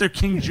Martin Luther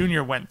King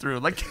Jr. went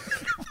through.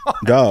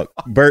 Dog,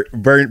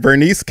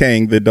 Bernice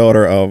King, the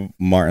daughter of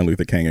Martin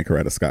Luther King and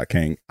Coretta Scott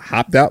King,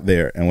 hopped out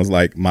there and was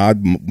like, my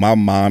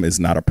mom is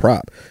not a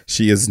prop.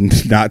 She is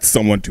not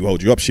someone to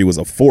hold you up. She was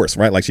a force,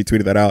 right? She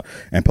tweeted that out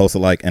and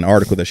posted an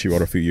article that she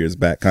wrote a few years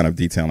back kind of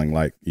detailing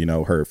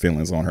her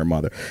feelings on her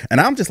mother.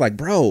 And I'm just like,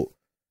 bro,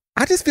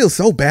 I just feel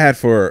so bad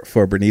for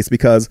Bernice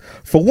because,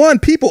 for one,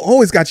 people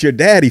always got your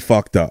daddy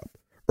fucked up,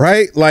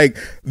 right?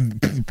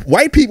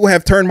 White people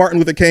have turned Martin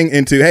Luther King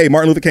into, hey,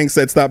 Martin Luther King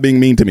said stop being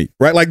mean to me,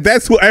 right?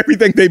 That's what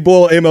everything they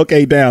boil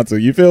MLK down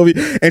to, you feel me?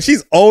 And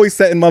she's always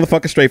setting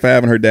motherfuckers straight for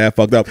having her dad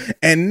fucked up.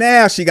 And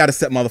now she got to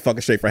set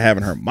motherfuckers straight for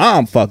having her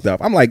mom fucked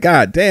up. I'm like,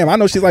 God damn, I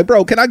know she's like,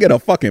 bro, can I get a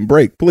fucking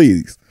break,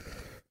 please?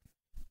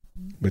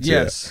 But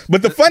yes. Yeah.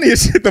 But the funny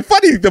shit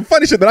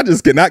that I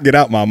just cannot get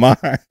out my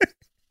mind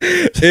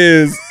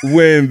is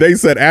when they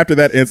said after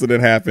that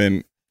incident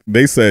happened,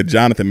 they said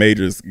Jonathan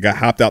Majors got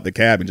hopped out the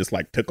cab and just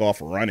took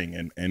off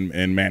running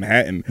in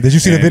Manhattan. Did you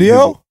see the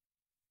video?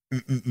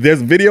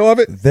 There's video of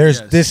it. This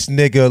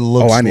nigga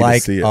looks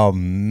like a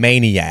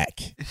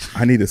maniac.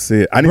 I need to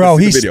see it.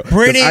 He's the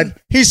video.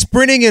 He's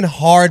sprinting in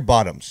hard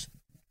bottoms.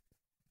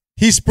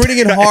 He's sprinting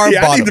in hard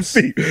bottoms. I need to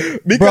see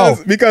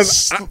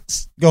because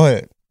go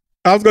ahead.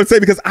 I was going to say,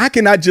 because I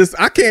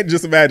can't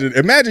just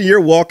imagine you're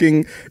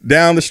walking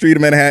down the street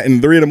of Manhattan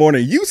 3 a.m.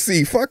 You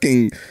see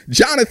fucking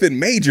Jonathan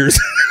Majors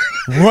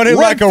running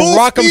like a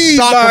rock'em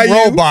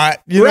sock'em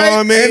robot. You know what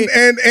I mean?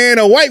 And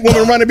a white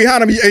woman running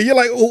behind him. And you're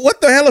like, what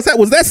the hell is that?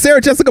 Was that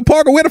Sarah Jessica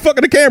Parker? Where the fuck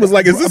are the cameras?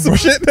 Is this some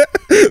shit?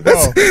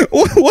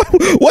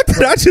 What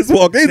did I just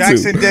walk into?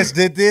 Jackson just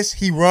did this.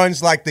 He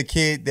runs like the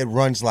kid that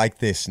runs like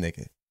this,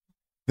 nigga.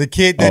 The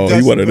kid that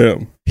he one of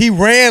them. He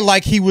ran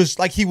like he was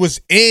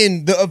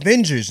in the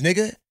Avengers,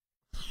 nigga.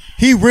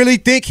 He really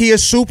think he a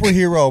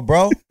superhero,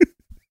 bro.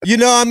 You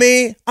know what I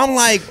mean? I'm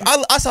like,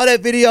 I saw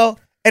that video,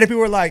 and people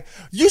were like,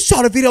 "You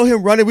saw the video of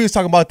him running?" We was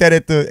talking about that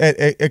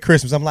at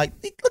Christmas. I'm like,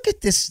 look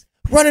at this,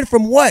 running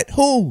from what?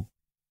 Who?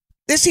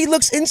 He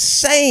looks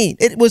insane.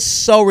 It was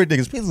so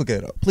ridiculous. Please look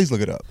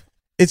it up.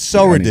 It's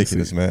so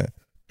ridiculous, man.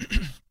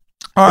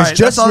 All right, it's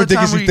just as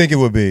ridiculous as you think it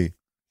would be.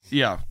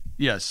 Yeah.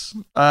 Yes.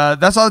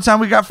 That's all the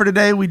time we got for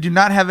today. We do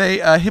not have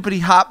a hippity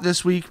hop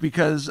this week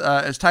because,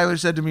 as Tyler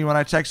said to me when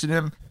I texted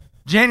him,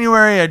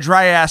 January, a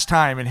dry ass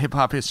time in hip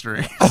hop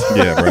history.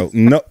 Yeah, bro.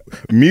 No,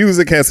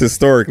 music has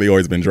historically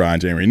always been dry in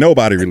January.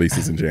 Nobody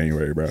releases in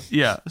January, bro.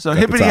 Yeah. So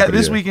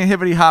this week in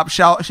hippity hop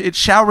shall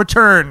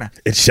return.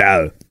 It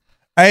shall.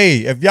 Hey,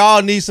 if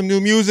y'all need some new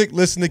music,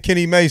 listen to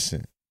Kenny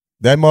Mason.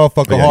 That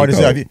motherfucker hard as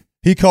hell.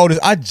 He cold as.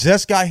 I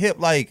just got hip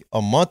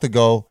a month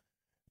ago.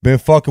 Been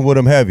fucking with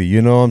him heavy,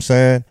 you know what I'm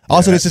saying? Yeah,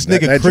 also, this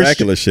nigga that Christian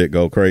Dracula shit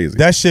go crazy.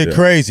 That shit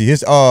crazy.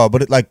 His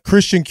but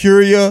Christian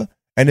Curia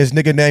And this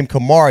nigga named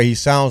Kamari, he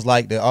sounds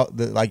like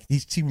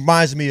he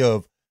reminds me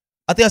of.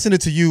 I think I sent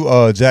it to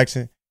you,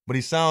 Jackson. But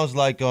he sounds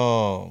like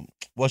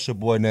what's your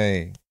boy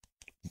name?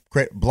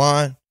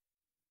 Blonde.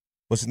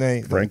 What's his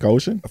name? Frank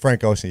Ocean.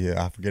 Frank Ocean.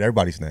 Yeah, I forget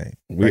everybody's name.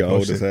 We Frank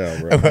old Ocean. as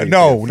hell,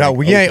 bro. No,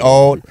 we ain't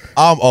old.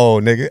 I'm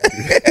old, nigga.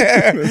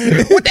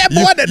 What that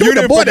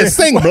boy the boy that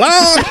sing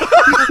blonde?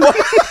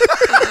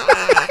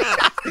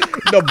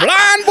 The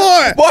blind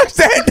boy. What's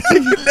that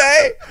nigga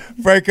name?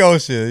 Frank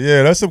Ocean.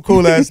 Yeah, that's some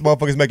cool ass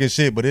motherfuckers making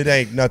shit, but it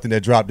ain't nothing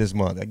that dropped this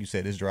month. Like you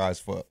said, it's dry as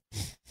fuck.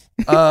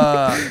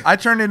 I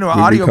turned into an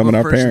audiobook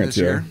person this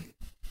year.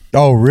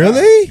 Oh,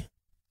 really?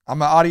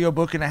 I'm an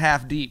audiobook and a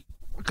half deep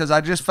because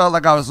I just felt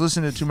like I was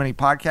listening to too many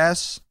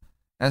podcasts,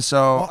 and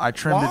so I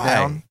trimmed it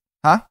down.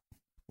 Huh?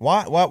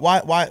 Why?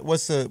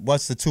 What's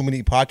the too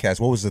many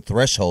podcasts? What was the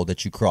threshold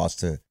that you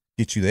crossed to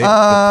get you there?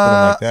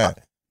 Like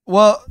that.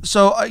 Well,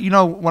 so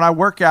when I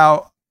work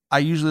out, I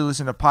usually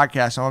listen to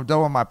podcasts. And when I'm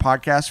done with my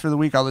podcast for the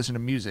week, I'll listen to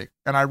music.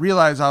 And I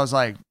realized I was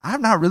like,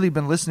 I've not really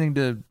been listening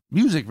to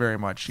music very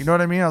much. You know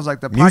what I mean? I was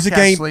like, the music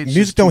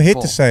don't hit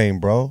the same,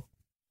 bro.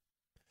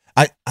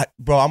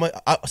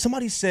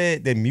 Somebody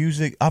said that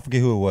music, I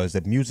forget who it was,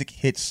 that music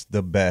hits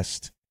the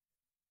best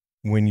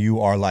when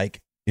you are like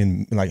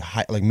in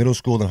like middle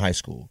school and high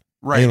school.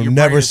 Right. It'll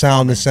never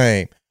sound the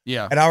same.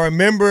 Yeah. And I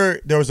remember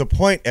there was a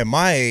point at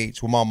my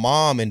age when my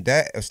mom and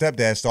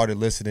stepdad started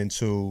listening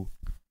to,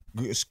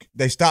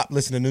 they stopped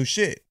listening to new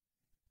shit.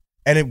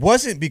 And it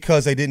wasn't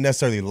because they didn't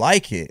necessarily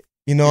like it.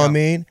 You know what I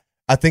mean?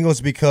 I think it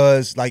was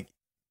because like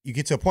you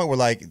get to a point where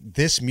like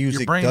this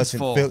music doesn't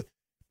feel,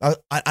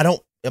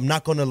 I'm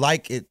not going to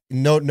like it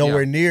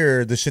nowhere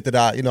near the shit that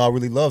I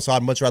really love. So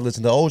I'd much rather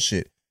listen to old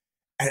shit.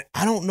 And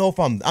I don't know if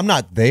I'm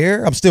not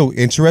there. I'm still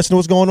interested in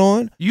what's going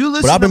on. You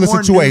listen to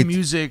more new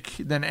music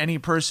than any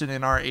person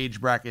in our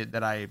age bracket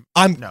that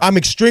I'm know. I'm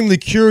extremely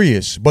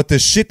curious, but the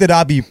shit that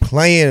I be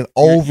playing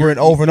over and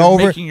over and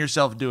over, making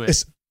yourself do it.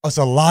 It's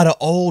a lot of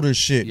older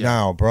shit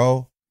now,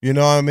 bro. You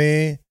know what I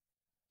mean?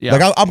 Yeah.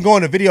 Like I'm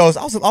going to videos.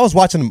 I was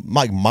watching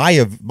like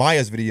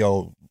Maya's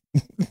video.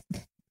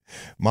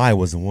 Maya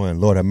was the one.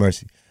 Lord have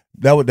mercy.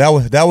 That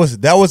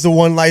was the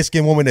one light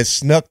skinned woman that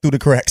snuck through the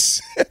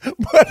cracks.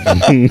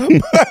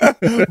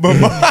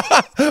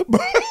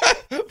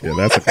 Yeah,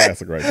 that's a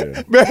classic right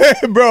there,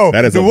 man, bro.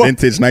 That is a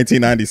vintage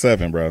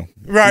 1997, bro.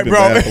 Right,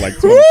 bro. For like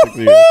 26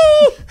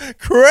 years.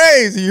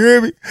 Crazy, you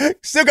hear me?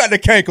 Still got the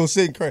cankle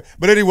sitting crazy.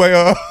 But anyway,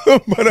 I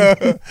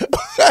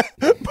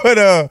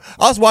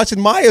was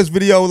watching Maya's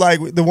video, like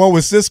the one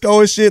with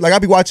Cisco and shit. Like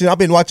I've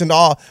been watching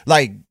all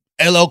like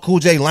LL Cool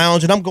J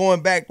Lounge, and I'm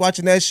going back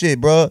watching that shit,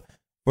 bro.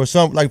 For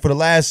the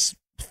last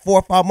 4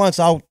 or 5 months,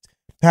 I'll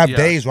have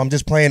days where I'm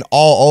just playing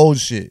all old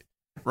shit.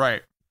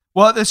 Right.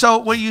 Well, so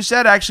what you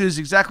said actually is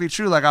exactly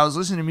true. Like I was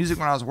listening to music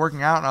when I was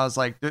working out, and I was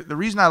like, the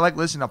reason I like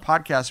listening to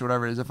podcasts or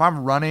whatever is if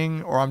I'm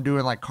running or I'm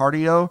doing like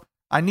cardio,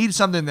 I need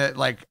something that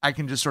like I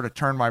can just sort of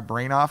turn my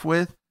brain off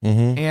with.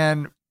 Mm-hmm.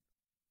 And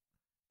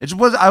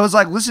I was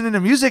like listening to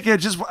music. It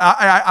just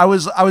I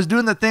was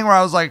doing the thing where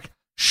I was like,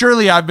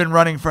 surely I've been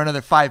running for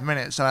another 5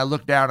 minutes, and I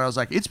looked down and I was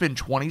like, it's been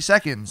 20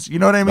 seconds. You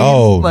know what I mean?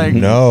 Oh, like,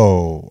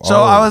 no.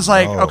 So I was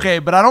like, okay,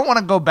 but I don't want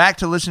to go back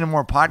to listen to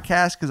more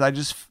podcasts because I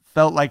just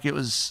felt like it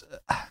was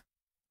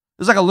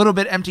like a little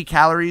bit empty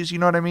calories. You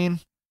know what I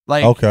mean?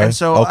 Like, okay. And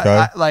so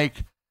I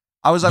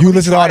was like, you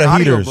listen to all the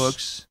heaters.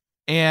 Audiobooks,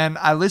 and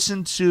I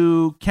listened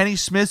to Kenny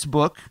Smith's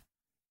book.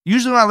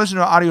 Usually when I listen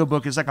to an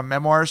audiobook, it's like a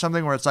memoir or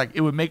something where it's like,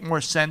 it would make more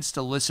sense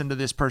to listen to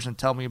this person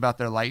tell me about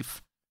their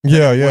life.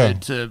 Yeah.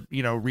 To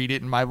read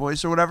it in my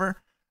voice or whatever.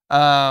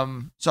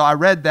 So I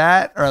read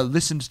that or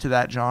listened to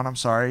that, John. I'm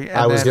sorry. And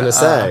I was gonna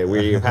say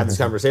we've had this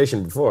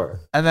conversation before.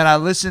 And then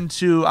I'm listening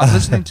to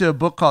a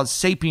book called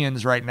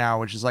Sapiens right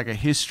now, which is like a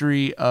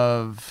history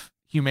of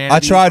humanity. I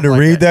tried to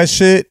read that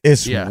shit.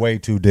 It's way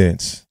too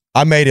dense.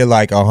 I made it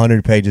like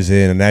 100 pages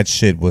in, and that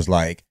shit was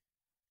like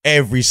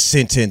every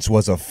sentence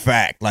was a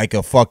fact, like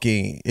a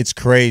fucking. It's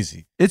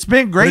crazy. It's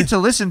been great to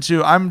listen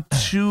to. I'm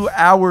 2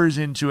 hours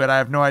into it. I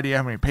have no idea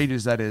how many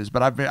pages that is,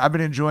 but I've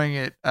been enjoying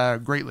it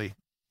greatly.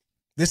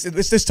 This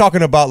is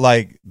talking about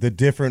like the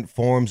different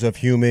forms of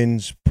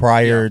humans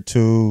prior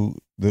to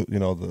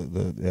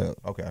the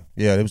okay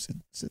it was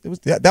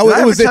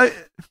that was it.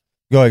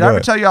 Go ahead. Did I ever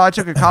tell y'all I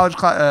took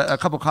a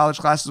couple college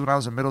classes when I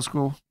was in middle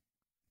school?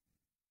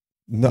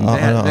 No,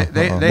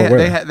 they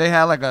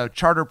had like a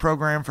charter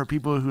program for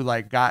people who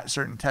like got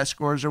certain test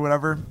scores or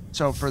whatever.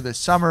 So for the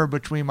summer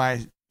between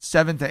my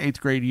 7th to 8th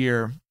grade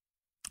year,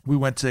 we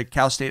went to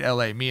Cal State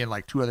LA, me and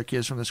like 2 other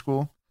kids from the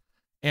school.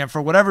 And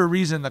for whatever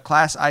reason, the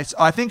class, I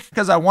think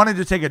because I wanted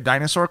to take a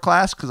dinosaur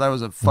class because I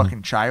was a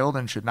fucking child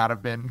and should not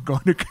have been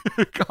going to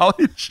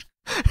college.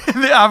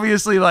 And they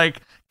obviously,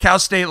 like, Cal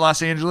State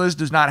Los Angeles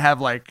does not have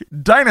like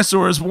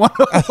dinosaurs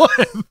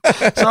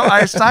 101. So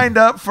I signed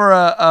up for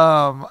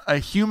a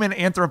human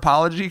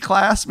anthropology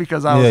class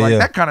because I was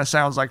that kind of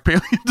sounds like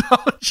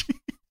paleontology.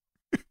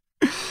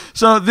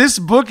 So this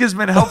book has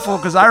been helpful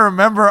because I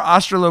remember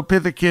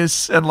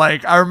Australopithecus and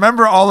like I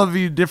remember all of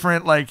the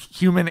different like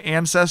human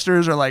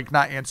ancestors or like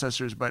not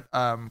ancestors but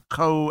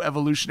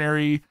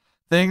co-evolutionary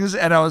things,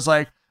 and I was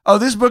like, oh,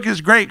 this book is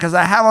great because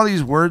I have all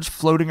these words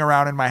floating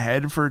around in my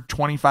head for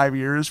 25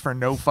 years for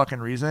no fucking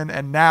reason,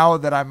 and now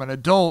that I'm an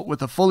adult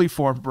with a fully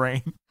formed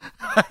brain,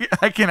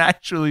 I can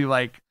actually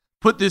like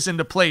put this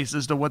into place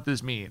as to what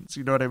this means.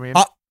 You know what I mean?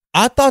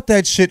 I thought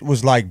that shit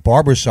was like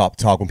barbershop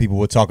talk when people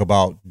would talk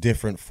about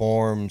different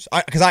forms.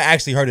 Because I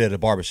actually heard it at a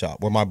barbershop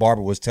where my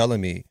barber was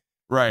telling me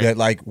that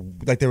like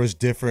there was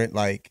different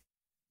like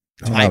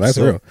types. No, that's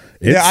real.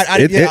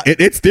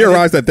 It's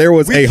theorized that there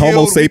was a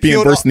Homo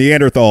sapien versus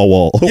Neanderthal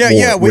wall. We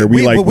killed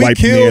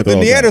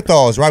the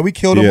Neanderthals, right? We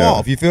killed them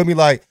off. You feel me?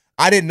 Like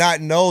I did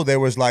not know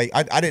there was like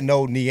I didn't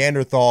know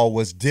Neanderthal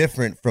was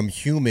different from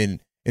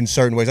human in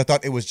certain ways. I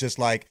thought it was just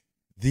like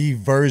the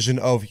version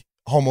of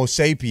Homo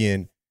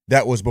sapien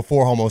that was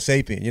before Homo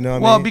sapien, you know what I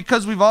mean? Well,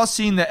 because we've all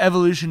seen the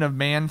evolution of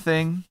man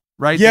thing,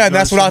 right? Yeah,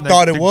 that's what I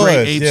thought it was.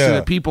 Great apes to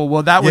the people.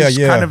 Well, that was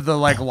kind of the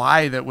like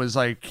lie that was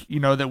like, you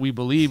know, that we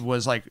believe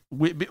was like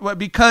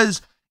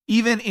because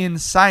even in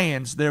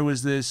science there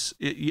was this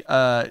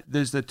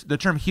there's the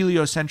term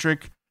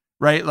heliocentric,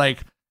 right?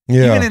 Like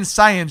even in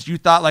science you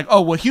thought like, oh,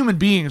 well, human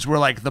beings were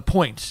like the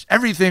point.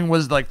 Everything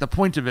was like the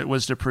point of it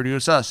was to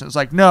produce us. And it's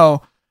like,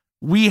 no,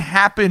 we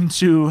happen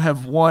to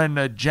have won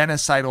a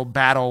genocidal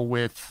battle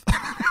with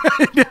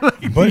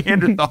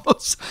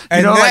Neanderthals.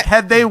 You know, like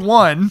had they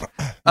won,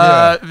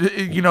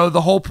 you know,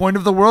 the whole point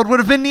of the world would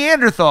have been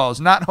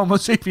Neanderthals, not Homo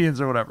sapiens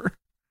or whatever.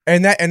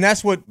 And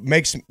that's what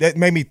made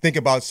me think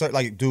about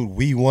like, dude,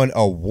 we won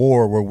a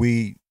war where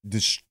we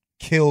just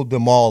killed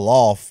them all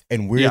off,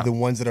 and we're the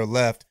ones that are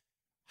left.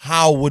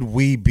 How would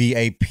we live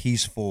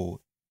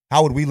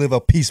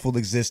a peaceful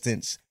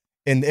existence?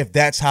 And if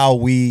that's how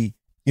we,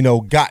 you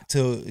know, got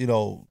to, you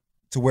know,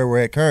 to where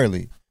we're at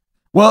currently.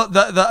 Well,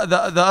 the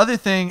other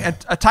thing,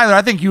 Tyler,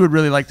 I think you would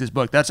really like this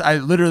book. I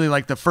literally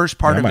like the first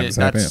part of it.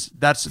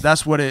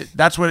 That's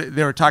what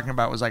they were talking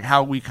about was like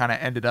how we kind of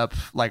ended up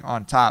like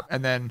on top,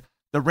 and then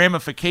the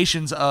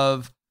ramifications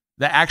of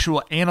the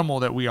actual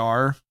animal that we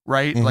are,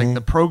 right? Mm-hmm. Like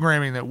the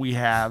programming that we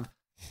have,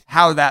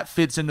 how that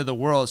fits into the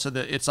world. So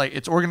that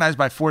it's organized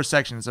by 4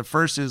 sections. The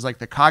first is like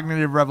the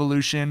cognitive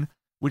revolution,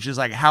 which is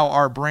like how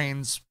our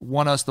brains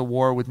won us the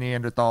war with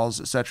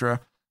Neanderthals, etc.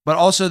 But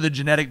also the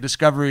genetic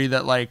discovery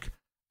that like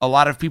a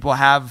lot of people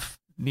have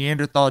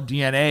Neanderthal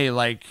DNA,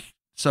 like,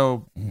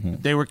 so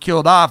they were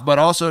killed off, but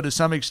also to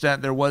some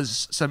extent there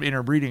was some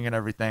interbreeding and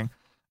everything,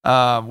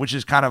 which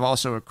is kind of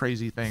also a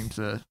crazy thing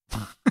to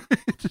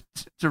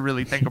to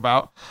really think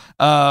about.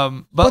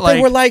 But like,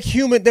 they were like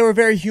human, they were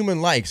very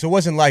human-like, so it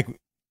wasn't like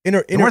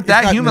they weren't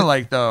that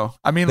human-like though.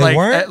 I mean,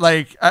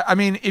 I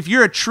mean, if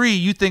you're a tree,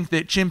 you think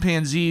that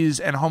chimpanzees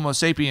and Homo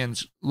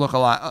sapiens look a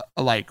lot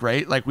alike,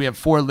 right? Like we have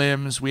 4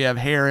 limbs, we have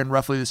hair in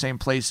roughly the same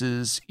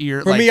places.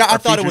 For me, I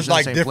thought it was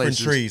like different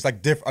trees,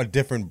 like a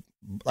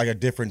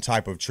different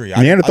type of tree.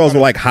 Neanderthals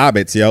were like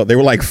hobbits, yo. They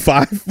were like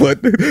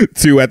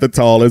 5'2" at the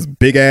tallest,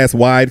 big ass,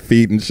 wide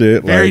feet and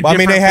shit. Very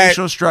different they had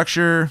facial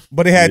structure,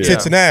 but they had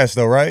tits and ass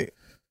though, right?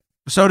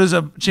 So does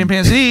a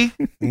chimpanzee.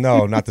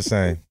 No, not the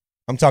same.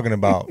 I'm talking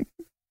about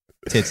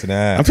tits and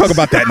ass. I'm talking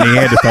about that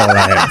Neanderthal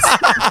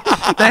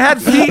ass. They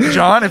had feet,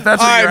 John. If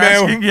that's what you're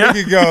asking, yeah.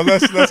 We can go.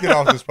 Let's get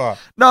off this spot.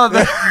 No,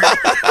 the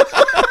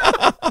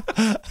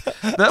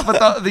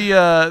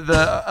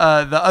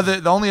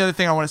only other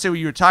thing I want to say,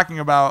 when you were talking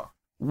about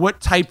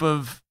what type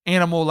of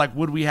animal like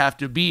would we have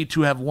to be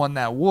to have won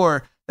that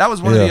war, that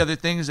was one of the other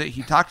things that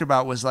he talked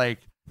about was like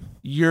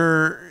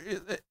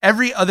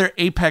every other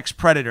apex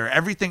predator,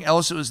 everything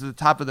else that was at the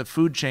top of the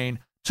food chain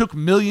took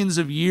millions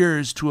of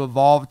years to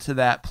evolve to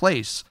that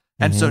place.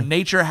 And so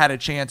nature had a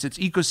chance, its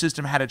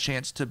ecosystem had a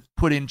chance to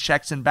put in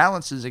checks and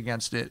balances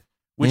against it,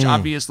 which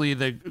obviously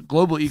the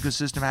global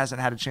ecosystem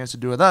hasn't had a chance to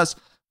do with us.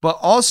 But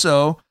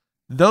also,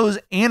 those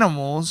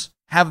animals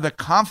have the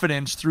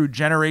confidence through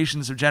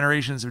generations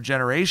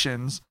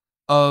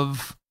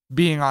of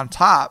being on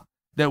top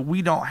that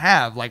we don't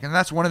have. Like, and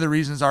that's one of the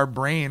reasons our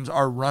brains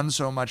are run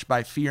so much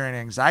by fear and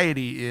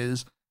anxiety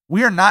is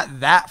we are not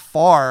that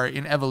far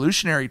in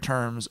evolutionary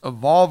terms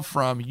evolved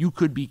from you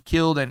could be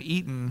killed and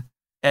eaten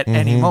at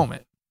any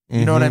moment.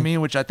 You know what I mean?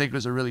 Which I think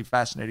was a really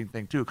fascinating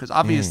thing too. Because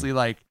obviously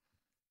like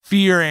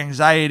fear,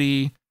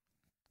 anxiety,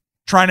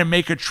 trying to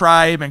make a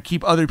tribe and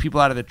keep other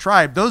people out of the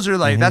tribe, those are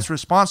like, that's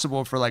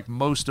responsible for like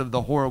most of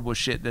the horrible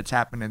shit that's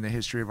happened in the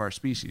history of our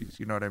species.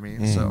 You know what I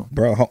mean? So,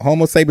 bro,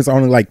 Homo sapiens are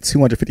only like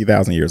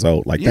 250,000 years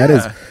old. Like that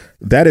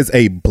is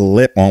a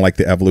blip on like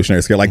the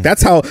evolutionary scale. Like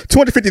that's how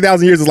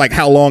 250,000 years is like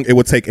how long it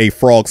would take a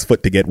frog's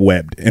foot to get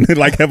webbed in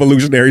like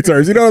evolutionary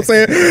terms. You know what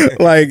I'm saying?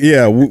 Like,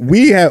 yeah,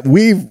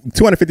 we've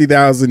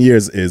 250,000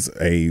 years is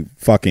a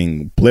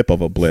fucking blip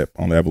of a blip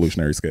on the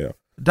evolutionary scale.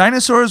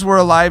 Dinosaurs were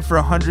alive for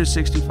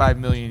 165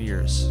 million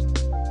years.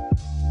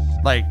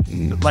 Like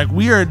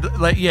weird.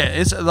 Like, yeah,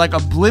 it's like a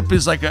blip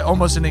is like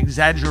almost an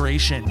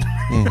exaggeration.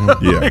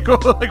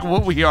 like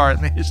what we are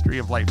in the history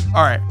of life.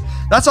 All right.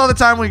 That's all the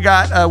time we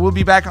got. We'll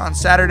be back on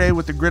Saturday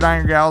with the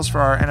Gridiron Gals for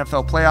our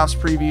NFL playoffs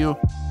preview.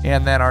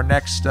 And then our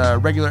next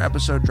regular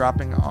episode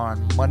dropping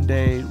on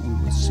Monday. We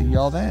will see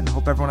y'all then.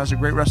 Hope everyone has a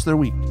great rest of their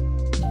week.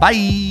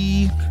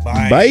 Bye.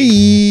 Bye.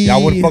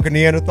 Y'all want to fuck a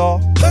Neanderthal?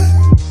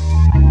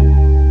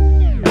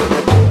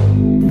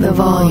 The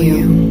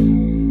Volume.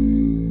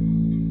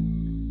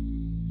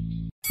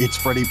 It's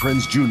Freddie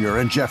Prinze Jr.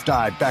 and Jeff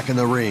Dye back in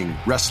the ring.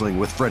 Wrestling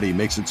with Freddie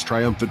makes its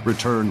triumphant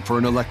return for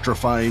an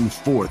electrifying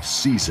 4th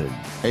season.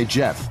 Hey,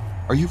 Jeff,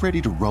 are you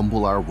ready to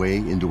rumble our way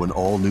into an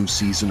all-new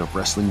season of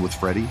Wrestling with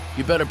Freddie?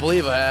 You better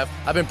believe I have.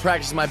 I've been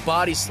practicing my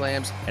body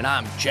slams, and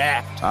I'm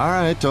jacked. All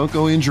right, don't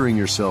go injuring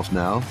yourself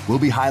now. We'll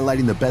be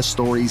highlighting the best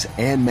stories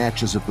and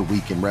matches of the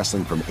week in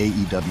wrestling from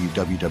AEW,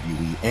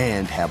 WWE,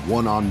 and have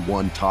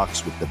one-on-one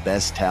talks with the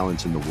best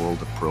talents in the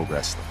world of pro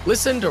wrestling.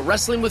 Listen to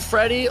Wrestling with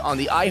Freddie on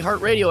the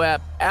iHeartRadio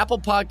app, Apple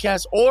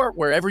Podcasts, or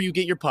wherever you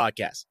get your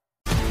podcasts.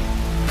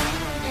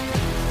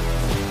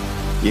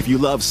 If you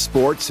love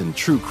sports and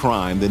true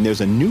crime, then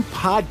there's a new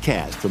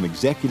podcast from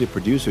executive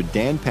producer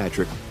Dan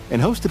Patrick and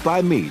hosted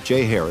by me,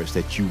 Jay Harris,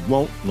 that you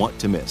won't want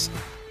to miss.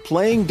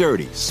 Playing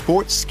Dirty: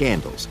 Sports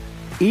Scandals.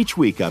 Each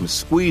week, I'm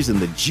squeezing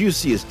the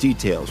juiciest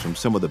details from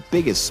some of the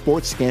biggest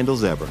sports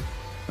scandals ever.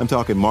 I'm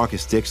talking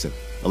Marcus Dixon,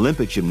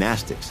 Olympic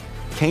gymnastics,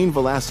 Cain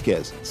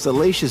Velasquez,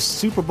 salacious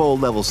Super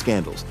Bowl-level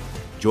scandals.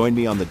 Join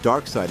me on the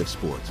dark side of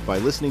sports by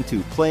listening to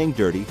Playing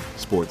Dirty: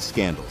 Sports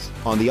Scandals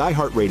on the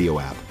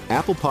iHeartRadio app,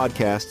 Apple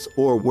Podcasts,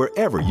 or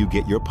wherever you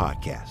get your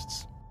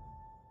podcasts.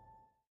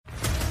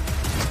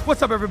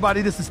 What's up,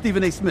 everybody? This is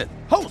Stephen A. Smith,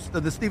 host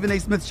of the Stephen A.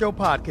 Smith Show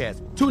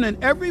podcast. Tune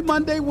in every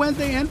Monday,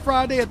 Wednesday, and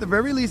Friday at the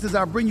very least as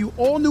I bring you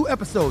all new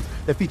episodes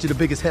that feature the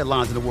biggest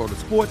headlines in the world of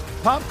sports,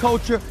 pop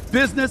culture,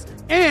 business,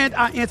 and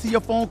I answer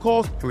your phone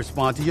calls and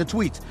respond to your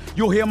tweets.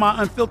 You'll hear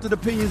my unfiltered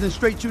opinions and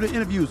straight-shooter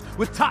interviews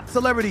with top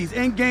celebrities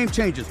and game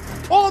changers.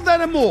 All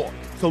that and more.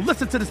 So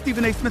listen to the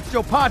Stephen A. Smith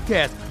Show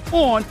podcast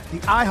on the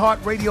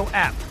iHeartRadio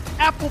app,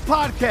 Apple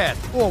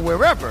Podcasts, or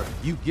wherever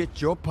you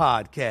get your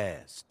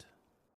podcast.